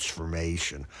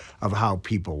transformation of how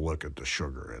people look at the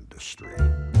sugar industry.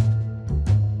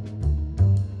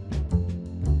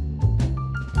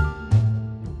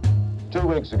 2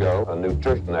 weeks ago, a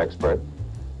nutrition expert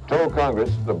told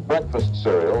Congress the breakfast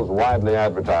cereals widely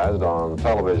advertised on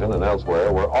television and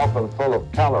elsewhere were often full of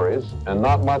calories and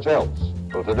not much else.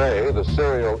 Well, today, the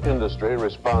cereal industry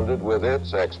responded with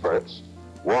its experts.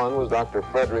 One was Dr.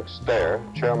 Frederick Stair,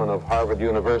 chairman of Harvard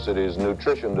University's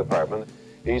nutrition department.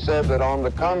 He said that on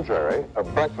the contrary, a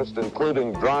breakfast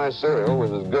including dry cereal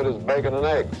was as good as bacon and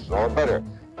eggs, or better.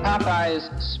 Popeye's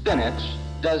spinach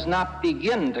does not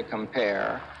begin to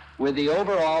compare with the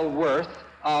overall worth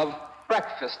of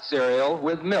breakfast cereal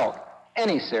with milk,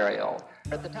 any cereal.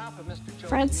 At the top of Mr.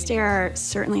 Fred Stair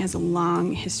certainly has a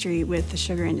long history with the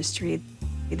sugar industry.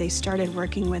 They started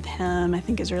working with him, I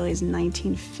think, as early as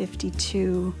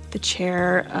 1952. The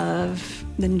chair of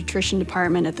the nutrition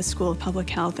department at the School of Public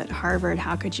Health at Harvard.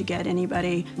 How could you get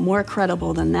anybody more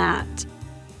credible than that?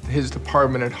 His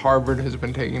department at Harvard has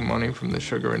been taking money from the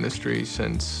sugar industry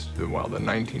since, well, the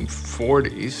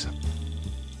 1940s.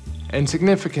 And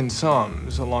significant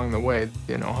sums along the way,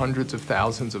 you know, hundreds of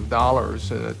thousands of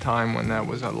dollars at a time when that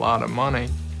was a lot of money.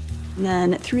 And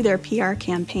then through their PR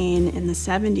campaign in the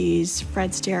 70s,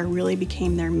 Fred Stair really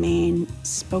became their main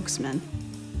spokesman.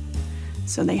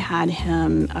 So they had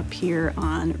him appear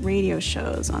on radio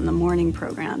shows, on the morning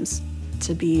programs,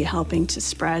 to be helping to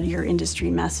spread your industry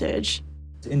message.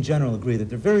 In general, agree that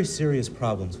there are very serious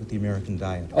problems with the American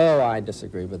diet. Oh, I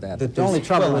disagree with that. The only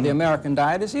trouble with the American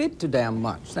diet is you eat too damn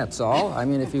much, that's all. I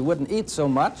mean, if you wouldn't eat so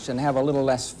much and have a little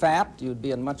less fat, you'd be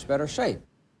in much better shape.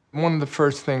 One of the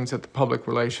first things that the public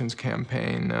relations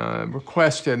campaign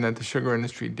requested and that the sugar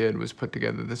industry did was put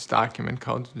together this document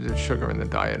called The Sugar and the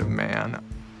Diet of Man.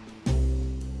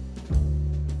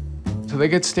 So they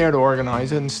get Stair to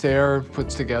organize it, and Stair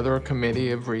puts together a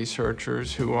committee of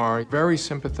researchers who are very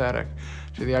sympathetic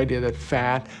to the idea that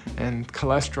fat and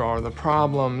cholesterol are the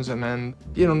problems, and then,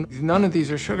 you know, none of these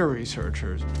are sugar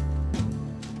researchers.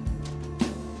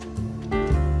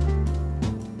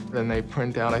 Then they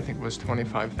print out, I think it was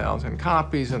 25,000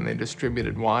 copies, and they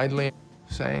distributed widely,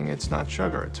 saying it's not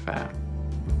sugar, it's fat.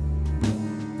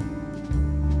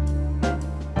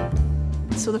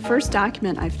 So the first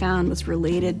document I found was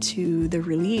related to the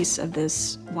release of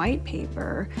this white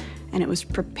paper, and it was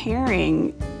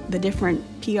preparing the different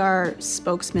PR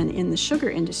spokesmen in the sugar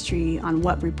industry on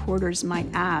what reporters might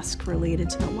ask related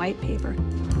to the white paper.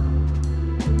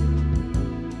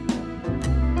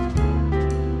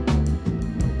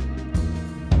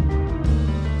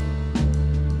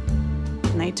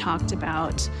 And they talked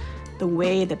about the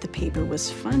way that the paper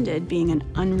was funded being an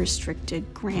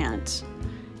unrestricted grant.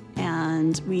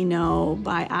 And we know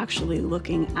by actually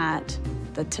looking at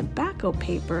the tobacco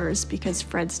papers, because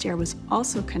Fred Stair was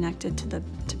also connected to the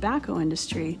tobacco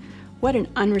industry, what an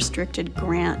unrestricted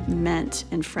grant meant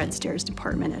in Fred Stair's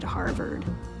department at Harvard.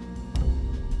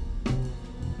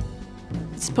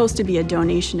 It's supposed to be a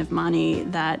donation of money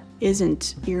that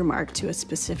isn't earmarked to a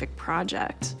specific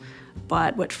project.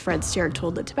 But what Fred Stair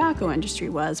told the tobacco industry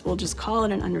was, we'll just call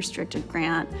it an unrestricted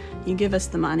grant, you give us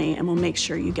the money, and we'll make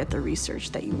sure you get the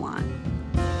research that you want.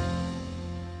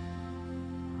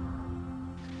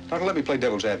 Doctor, let me play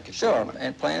devil's advocate. Sure,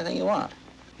 and play anything you want.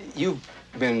 You've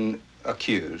been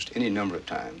accused any number of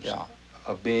times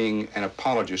of being an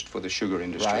apologist for the sugar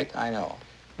industry. Right, I know.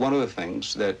 One of the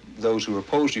things that those who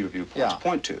oppose your viewpoints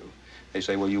point to, they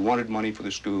say, well, you wanted money for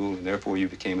the school, and therefore you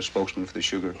became a spokesman for the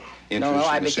sugar interests. No,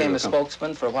 I became a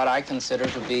spokesman for what I consider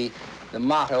to be the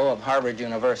motto of Harvard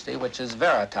University, which is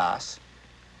Veritas,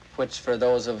 which for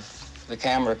those of the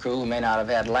camera crew who may not have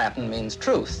had Latin means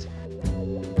truth.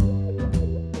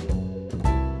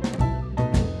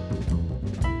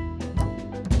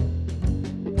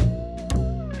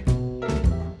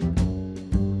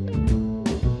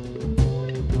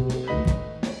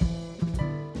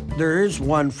 There is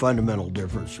one fundamental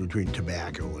difference between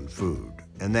tobacco and food,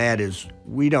 and that is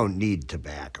we don't need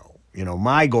tobacco. You know,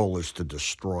 my goal is to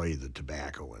destroy the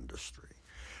tobacco industry.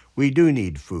 We do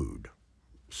need food.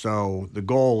 So the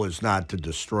goal is not to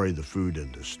destroy the food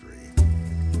industry.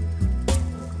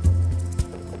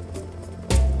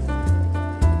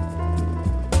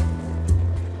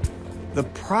 The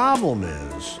problem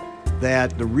is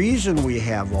that the reason we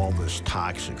have all this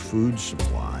toxic food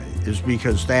supply is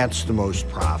because that's the most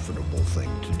profitable thing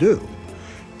to do.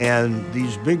 And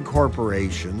these big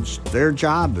corporations, their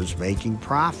job is making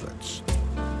profits.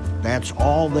 That's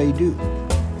all they do.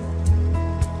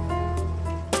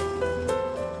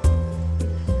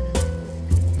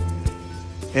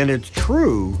 And it's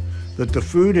true that the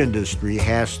food industry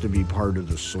has to be part of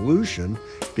the solution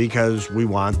because we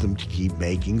want them to keep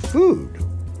making food.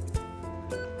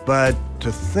 But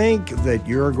to think that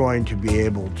you're going to be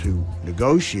able to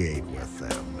negotiate with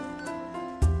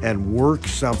them and work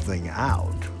something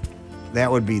out, that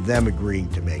would be them agreeing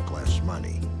to make less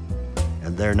money.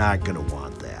 And they're not going to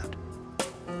want that.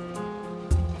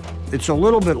 It's a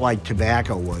little bit like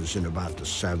tobacco was in about the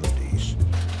 70s,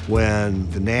 when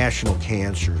the National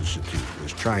Cancer Institute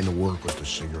was trying to work with the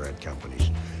cigarette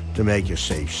companies to make a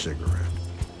safe cigarette.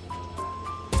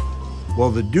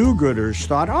 Well, the do-gooders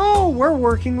thought, oh, we're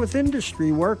working with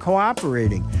industry, we're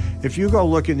cooperating. If you go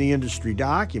look in the industry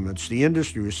documents, the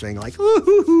industry was saying like,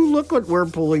 ooh, look what we're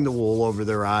pulling the wool over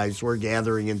their eyes, we're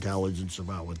gathering intelligence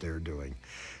about what they're doing.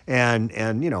 And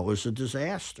you know, it was a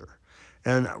disaster.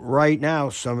 And right now,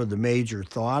 some of the major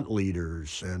thought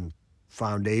leaders and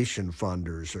foundation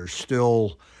funders are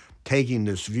still taking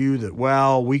this view that,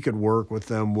 well, we could work with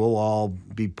them, we'll all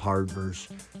be partners.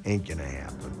 Ain't gonna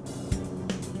happen.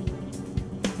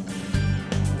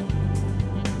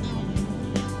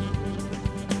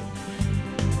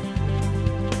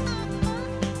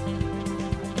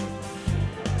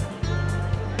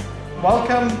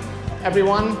 Welcome,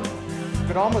 everyone.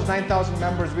 With almost 9,000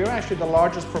 members, we're actually the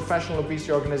largest professional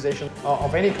obesity organization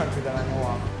of any country that I know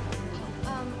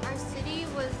of. Our city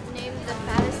was named the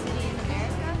fattest city in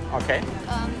America.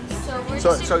 Okay.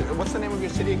 So what's the name of your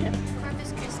city again?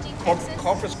 Corpus Christi, Texas.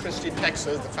 Corpus Christi,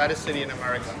 Texas, the fattest city in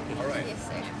America. All right. Yes,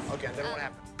 sir. Okay, and then what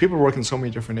happened? People work in so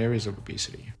many different areas of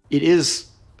obesity. It is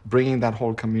bringing that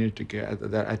whole community together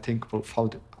that I think will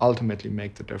ultimately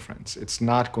make the difference. It's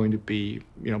not going to be,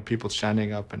 you know, people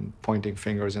standing up and pointing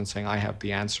fingers and saying, I have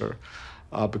the answer.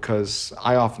 Because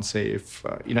I often say, if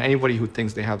anybody who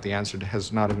thinks they have the answer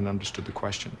has not even understood the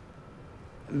question.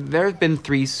 There have been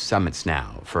 3 summits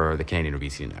now for the Canadian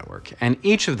Obesity Network, and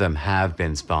each of them have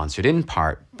been sponsored in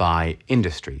part by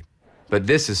industry. But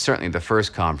this is certainly the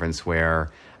first conference where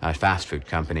a fast food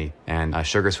company and a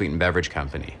sugar-sweetened beverage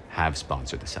company have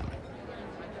sponsored the summit.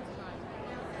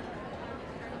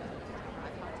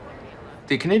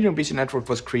 The Canadian Obesity Network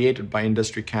was created by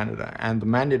Industry Canada, and the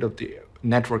mandate of the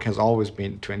network has always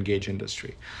been to engage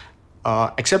industry.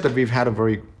 Except that we've had a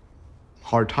very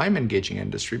hard time engaging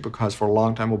industry because for a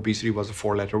long time obesity was a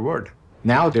 4-letter word.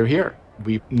 Now they're here.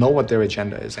 We know what their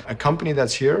agenda is. A company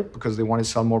that's here because they want to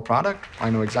sell more product,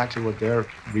 I know exactly what their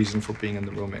reason for being in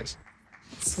the room is.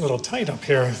 It's a little tight up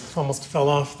here. Almost fell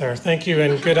off there. Thank you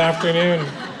and good afternoon,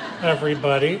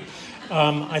 everybody.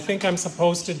 I think I'm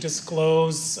supposed to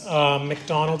disclose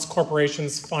McDonald's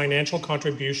Corporation's financial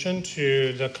contribution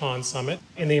to the Con Summit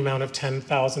in the amount of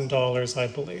 $10,000, I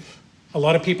believe. A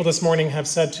lot of people this morning have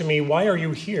said to me, why are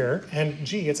you here? And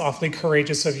gee, it's awfully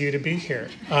courageous of you to be here.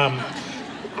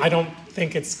 I don't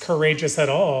think it's courageous at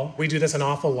all. We do this an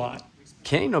awful lot.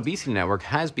 Canadian Obesity Network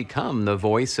has become the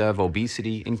voice of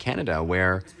obesity in Canada,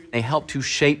 where they help to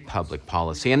shape public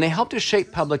policy and they help to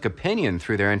shape public opinion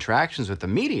through their interactions with the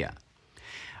media.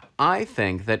 I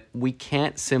think that we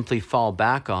can't simply fall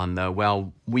back on the,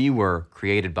 well, we were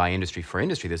created by industry for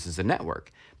industry, this is a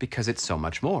network, because it's so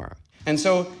much more. And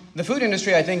so the food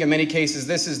industry, I think in many cases,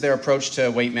 this is their approach to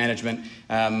weight management.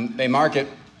 They market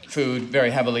food very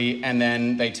heavily, and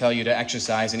then they tell you to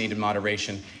exercise and eat in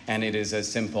moderation, and it is as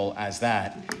simple as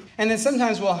that. And then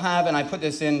sometimes we'll have, and I put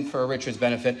this in for Richard's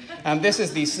benefit, this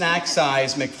is the snack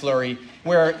size McFlurry,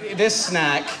 where this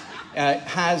snack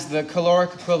has the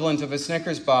caloric equivalent of a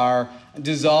Snickers bar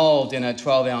dissolved in a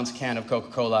 12-ounce can of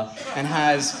Coca-Cola and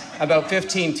has about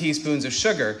 15 teaspoons of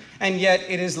sugar, and yet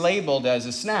it is labeled as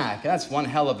a snack. That's one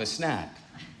hell of a snack.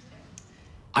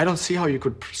 I don't see how you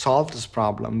could solve this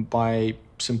problem by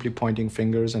simply pointing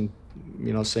fingers and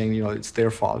saying it's their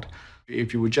fault.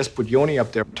 If you would just put Yoni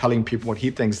up there telling people what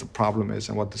he thinks the problem is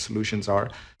and what the solutions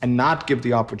are, and not give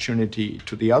the opportunity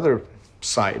to the other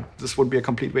side, this would be a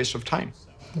complete waste of time.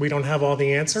 We don't have all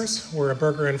the answers. We're a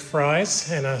burger and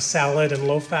fries and a salad and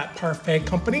low-fat parfait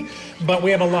company, but we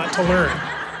have a lot to learn.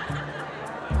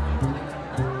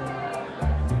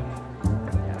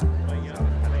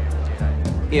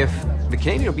 If the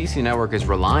Canadian Obesity Network is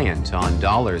reliant on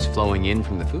dollars flowing in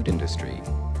from the food industry,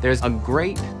 there's a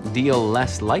great deal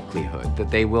less likelihood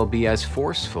that they will be as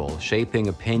forceful shaping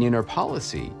opinion or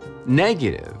policy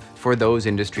negative for those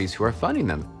industries who are funding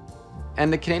them.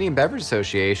 And the Canadian Beverage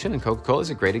Association and Coca-Cola is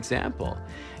a great example.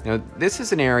 This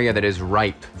is an area that is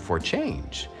ripe for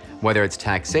change. Whether it's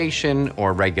taxation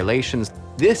or regulations,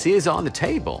 this is on the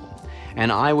table.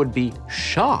 And I would be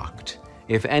shocked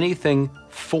if anything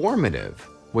formative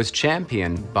was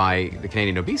championed by the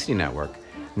Canadian Obesity Network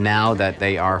now that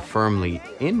they are firmly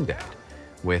in bed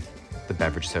with the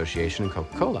Beverage Association and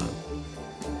Coca-Cola.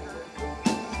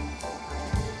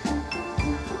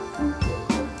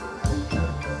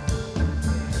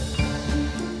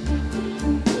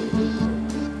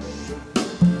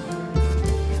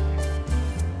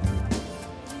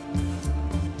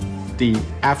 The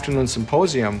afternoon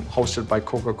symposium hosted by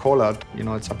Coca-Cola,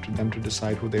 it's up to them to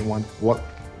decide who they want,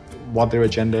 what their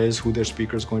agenda is, who their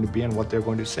speaker is going to be, and what they're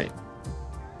going to say.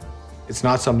 It's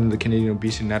not something the Canadian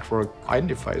Obesity Network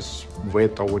identifies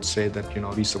with or would say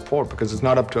that, we support, because it's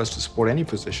not up to us to support any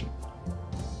position.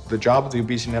 The job of the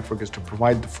Obesity Network is to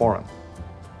provide the forum,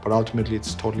 but ultimately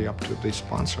it's totally up to the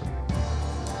sponsor.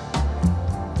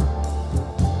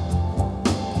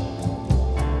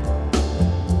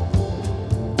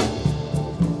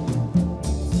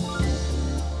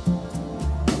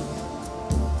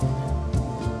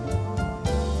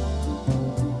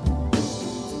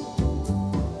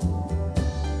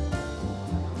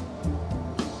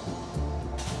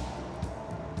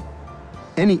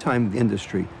 Anytime the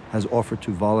industry has offered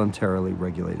to voluntarily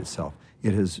regulate itself,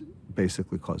 it has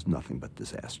basically caused nothing but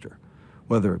disaster.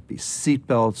 Whether it be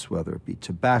seatbelts, whether it be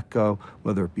tobacco,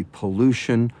 whether it be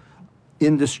pollution,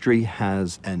 industry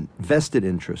has a vested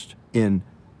interest in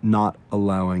not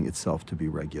allowing itself to be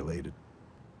regulated.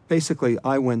 Basically,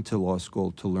 I went to law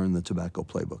school to learn the tobacco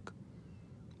playbook.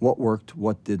 What worked,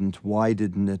 what didn't, why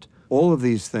didn't it? All of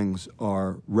these things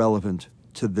are relevant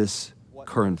to this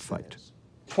current fight.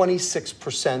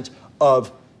 26%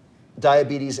 of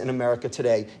diabetes in America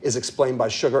today is explained by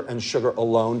sugar and sugar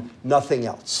alone, nothing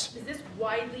else. Is this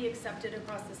widely accepted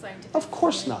across the scientific Of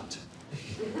course not.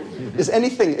 Is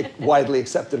anything widely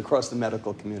accepted across the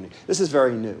medical community? This is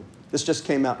very new. This just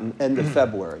came out in end of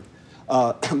February,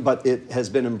 but it has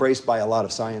been embraced by a lot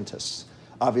of scientists.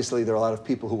 Obviously, there are a lot of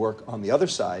people who work on the other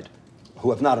side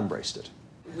who have not embraced it.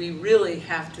 We really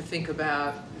have to think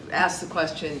about, ask the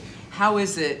question, how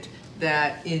is it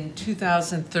that in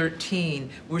 2013,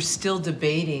 we're still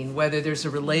debating whether there's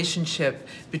a relationship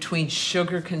between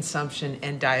sugar consumption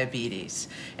and diabetes.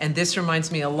 And this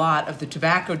reminds me a lot of the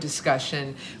tobacco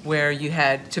discussion, where you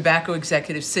had tobacco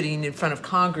executives sitting in front of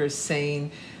Congress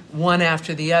saying, one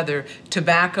after the other,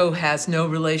 tobacco has no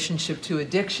relationship to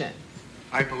addiction.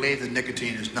 I believe that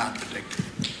nicotine is not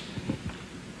addictive.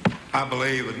 I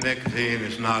believe that nicotine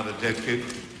is not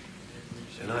addictive.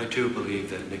 And I too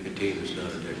believe that nicotine is not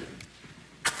addictive.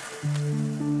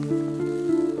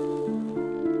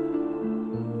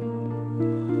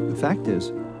 The fact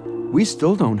is, we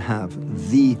still don't have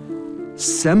the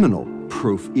seminal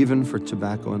proof, even for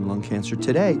tobacco and lung cancer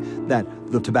today, that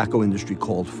the tobacco industry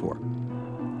called for.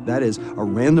 That is a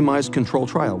randomized control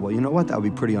trial. Well, you know what? That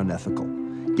would be pretty unethical.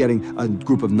 Getting a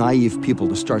group of naive people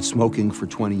to start smoking for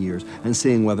 20 years and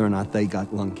seeing whether or not they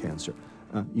got lung cancer.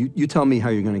 You tell me how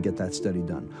you're going to get that study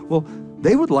done. Well,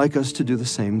 they would like us to do the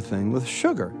same thing with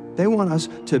sugar. They want us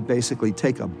to basically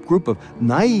take a group of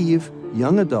naive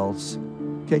young adults,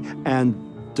 okay, and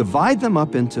divide them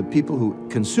up into people who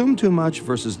consume too much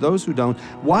versus those who don't.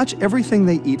 Watch everything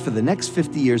they eat for the next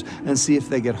 50 years and see if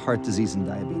they get heart disease and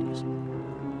diabetes.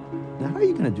 Now, how are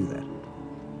you going to do that?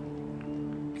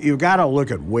 You've got to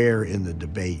look at where in the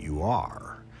debate you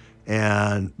are.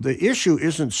 And the issue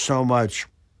isn't so much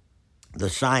the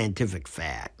scientific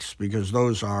facts, because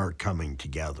those are coming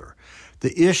together.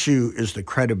 The issue is the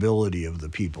credibility of the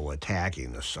people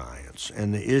attacking the science,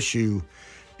 and the issue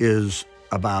is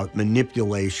about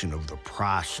manipulation of the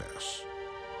process.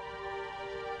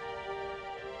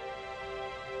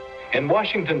 In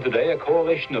Washington today, a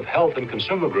coalition of health and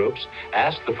consumer groups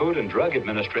asked the Food and Drug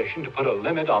Administration to put a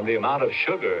limit on the amount of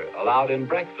sugar allowed in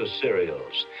breakfast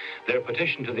cereals. Their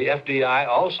petition to the FDI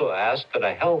also asked that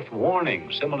a health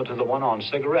warning similar to the one on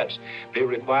cigarettes be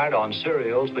required on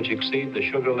cereals which exceed the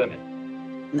sugar limit.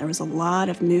 There was a lot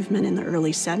of movement in the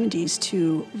early 70s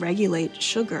to regulate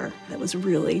sugar that was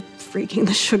really freaking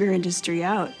the sugar industry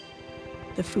out.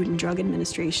 The Food and Drug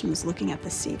Administration was looking at the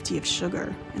safety of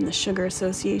sugar, and the Sugar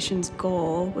Association's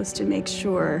goal was to make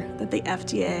sure that the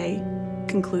FDA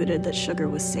concluded that sugar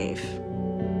was safe.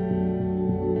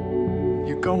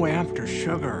 You go after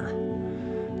sugar.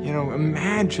 You know,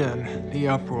 imagine the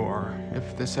uproar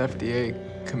if this FDA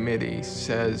committee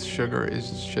says sugar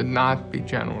should not be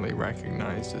generally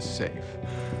recognized as safe,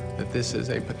 that this is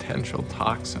a potential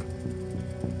toxin.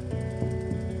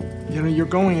 You know, you're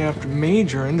going after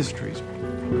major industries.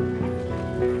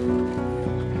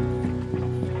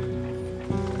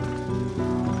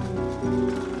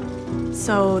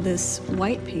 So this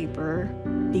white paper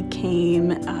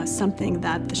became something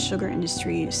that the sugar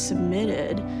industry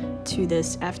submitted to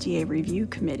this FDA review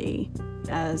committee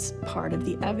as part of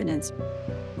the evidence.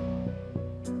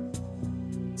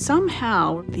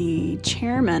 Somehow, the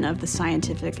chairman of the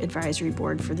scientific advisory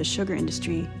board for the sugar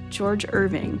industry, George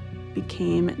Irving,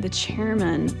 became the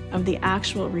chairman of the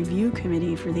actual review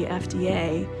committee for the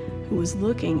FDA, who was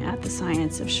looking at the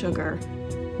science of sugar.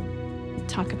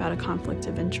 Talk about a conflict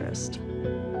of interest.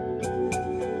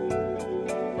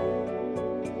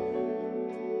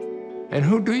 And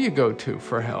who do you go to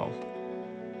for help?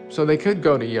 So they could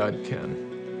go to Yudkin.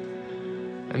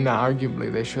 And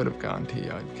arguably they should have gone to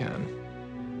Yudkin.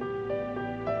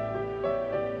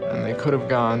 And they could have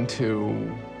gone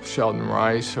to Sheldon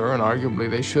Reiser, and arguably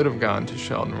they should have gone to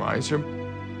Sheldon Reiser,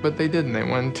 but they didn't. They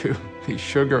went to the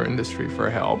sugar industry for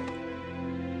help.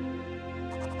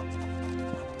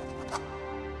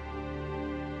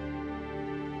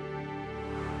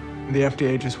 The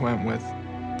FDA just went with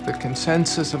the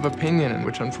consensus of opinion,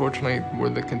 which unfortunately were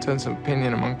the consensus of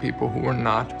opinion among people who were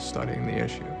not studying the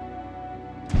issue.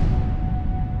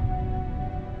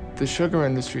 The sugar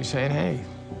industry saying, hey,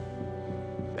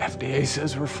 FDA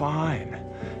says we're fine.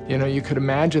 You know, you could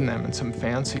imagine them in some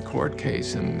fancy court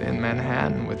case in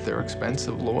Manhattan with their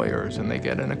expensive lawyers, and they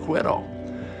get an acquittal.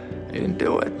 They didn't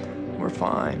do it. We're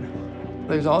fine.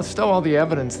 There's still all the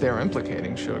evidence there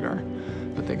implicating sugar,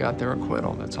 but they got their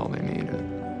acquittal. That's all they needed.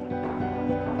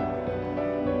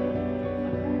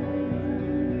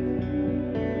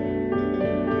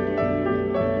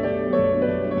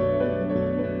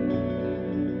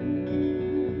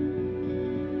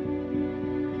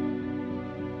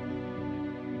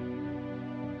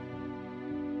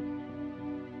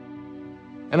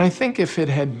 And I think if it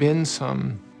had been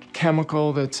some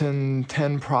chemical that's in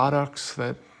 10 products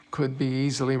that could be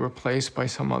easily replaced by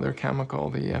some other chemical,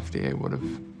 the FDA would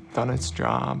have done its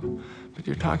job. But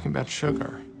you're talking about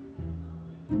sugar.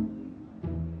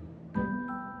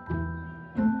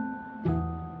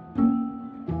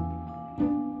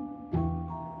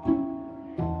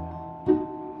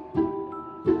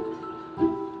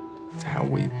 It's how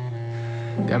we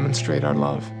demonstrate our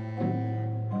love.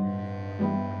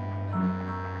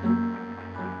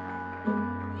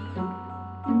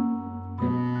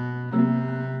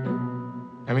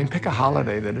 I mean, pick a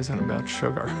holiday that isn't about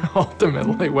sugar,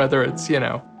 ultimately, whether it's, you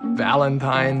know,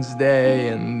 Valentine's Day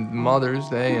and Mother's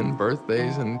Day and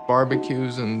birthdays and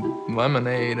barbecues and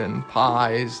lemonade and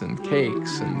pies and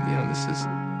cakes. And, you know, this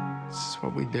is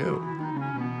what we do.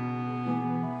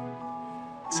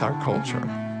 It's our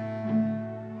culture.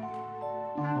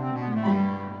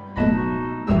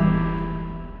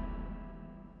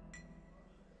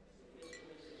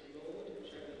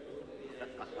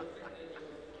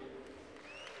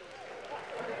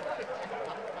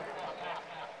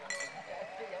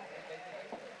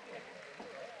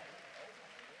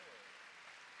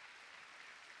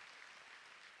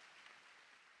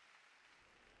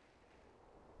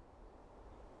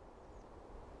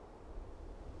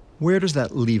 Where does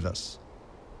that leave us?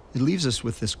 It leaves us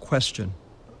with this question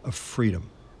of freedom.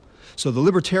 So the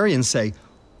libertarians say,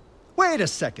 wait a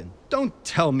second, don't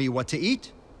tell me what to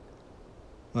eat.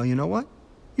 Well, you know what?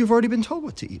 You've already been told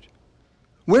what to eat.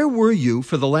 Where were you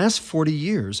for the last 40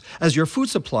 years as your food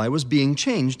supply was being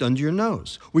changed under your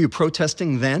nose? Were you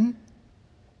protesting then?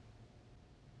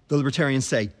 The libertarians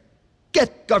say,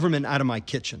 get government out of my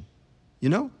kitchen. You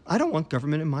know, I don't want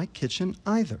government in my kitchen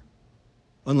either,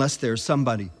 unless there's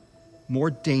somebody more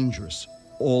dangerous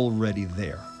already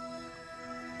there.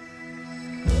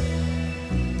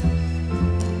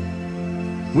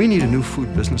 We need a new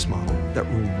food business model that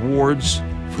rewards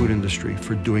food industry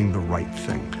for doing the right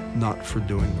thing, not for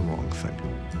doing the wrong thing.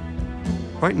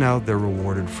 Right now, they're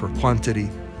rewarded for quantity,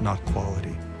 not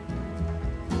quality.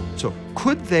 So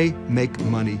could they make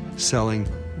money selling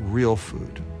real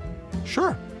food?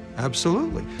 Sure,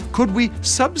 absolutely. Could we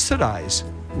subsidize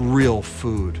real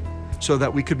food so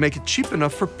that we could make it cheap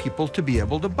enough for people to be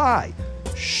able to buy?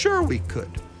 Sure we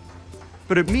could.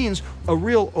 But it means a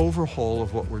real overhaul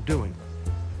of what we're doing.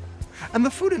 And the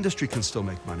food industry can still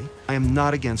make money. I am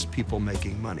not against people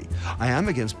making money. I am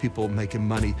against people making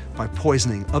money by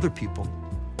poisoning other people.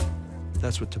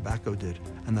 That's what tobacco did,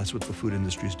 and that's what the food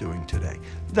industry is doing today.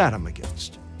 That I'm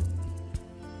against.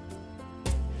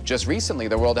 Just recently,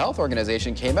 the World Health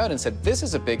Organization came out and said this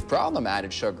is a big problem,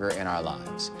 added sugar in our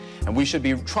lives. And we should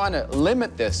be trying to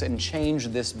limit this and change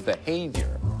this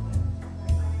behavior.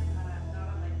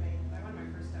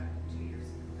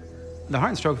 The Heart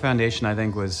and Stroke Foundation, I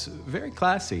think, was very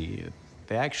classy.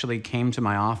 They actually came to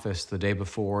my office the day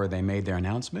before they made their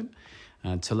announcement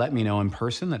to let me know in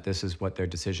person that this is what their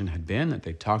decision had been, that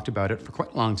they talked about it for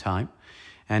quite a long time,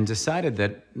 and decided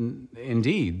that,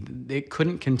 indeed, it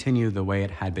couldn't continue the way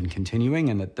it had been continuing,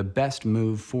 and that the best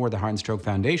move for the Heart and Stroke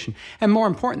Foundation, and more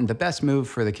important, the best move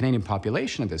for the Canadian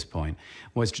population at this point,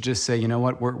 was to just say, you know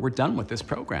what, we're done with this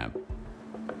program.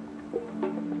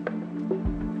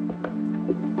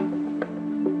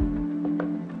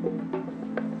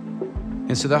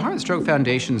 And so the Heart and Stroke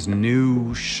Foundation's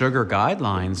new sugar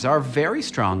guidelines are very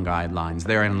strong guidelines.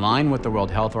 They're in line with the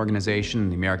World Health Organization and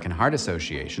the American Heart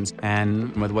Associations,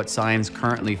 and with what science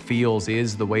currently feels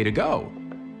is the way to go.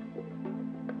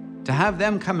 To have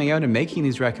them coming out and making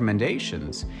these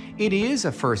recommendations, it is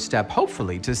a first step,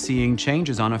 hopefully, to seeing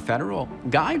changes on a federal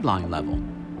guideline level.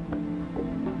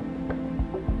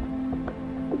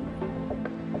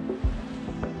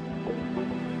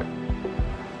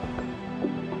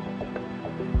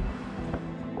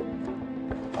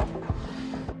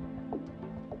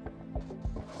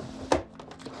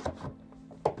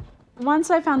 Once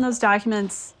I found those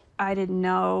documents, I didn't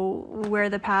know where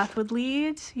the path would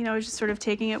lead. You know, I was just sort of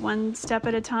taking it one step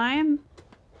at a time.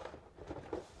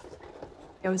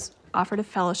 I was offered a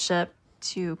fellowship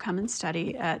to come and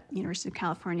study at University of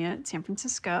California at San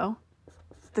Francisco.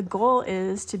 The goal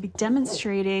is to be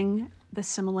demonstrating the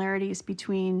similarities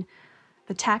between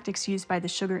the tactics used by the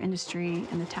sugar industry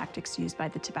and the tactics used by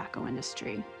the tobacco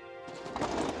industry.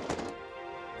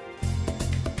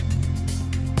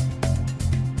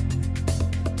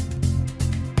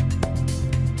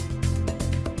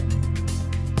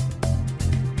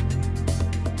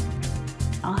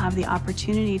 I'll have the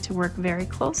opportunity to work very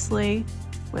closely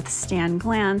with Stan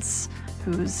Glantz,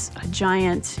 who's a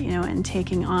giant, in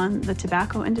taking on the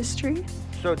tobacco industry.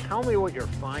 So tell me what you're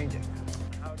finding.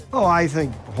 Oh, I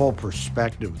think the whole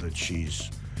perspective that she's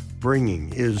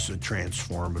bringing is a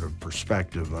transformative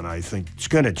perspective, and I think it's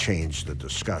going to change the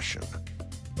discussion.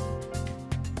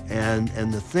 And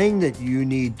the thing that you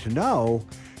need to know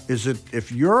is that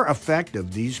if you're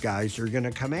effective, these guys are going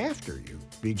to come after you.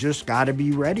 You just got to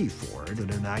be ready for it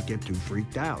and not get too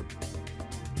freaked out.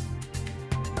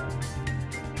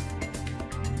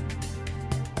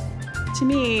 To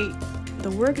me,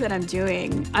 the work that I'm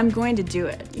doing, I'm going to do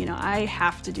it. I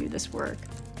have to do this work.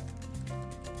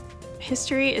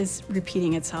 History is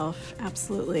repeating itself,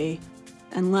 absolutely.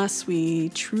 Unless we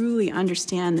truly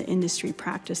understand the industry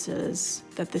practices,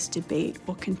 that this debate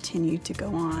will continue to go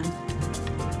on.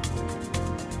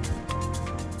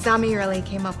 Sami really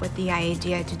came up with the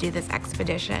idea to do this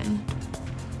expedition.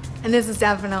 And this is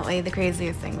definitely the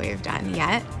craziest thing we've done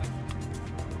yet.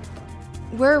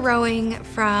 We're rowing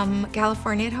from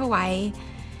California to Hawaii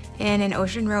in an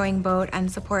ocean rowing boat,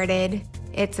 unsupported.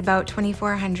 It's about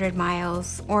 2,400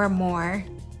 miles or more.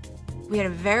 We had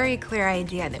a very clear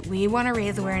idea that we want to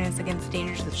raise awareness against the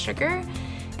dangers of sugar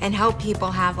and help people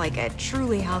have like a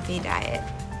truly healthy diet.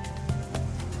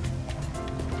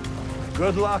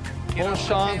 Good luck. Bon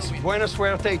chance. Buena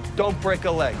suerte. Don't break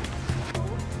a leg.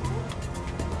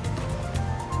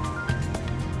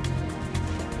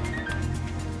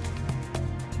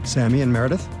 Sammy and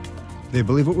Meredith, they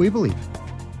believe what we believe.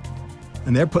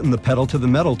 And they're putting the pedal to the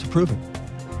metal to prove it.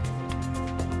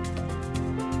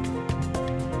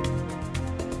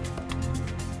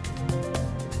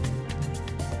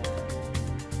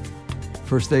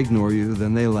 First they ignore you,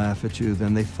 then they laugh at you,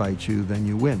 then they fight you, then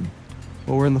you win.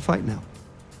 Well, we're in the fight now.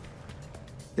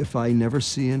 If I never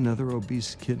see another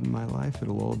obese kid in my life,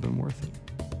 it'll all have been worth it.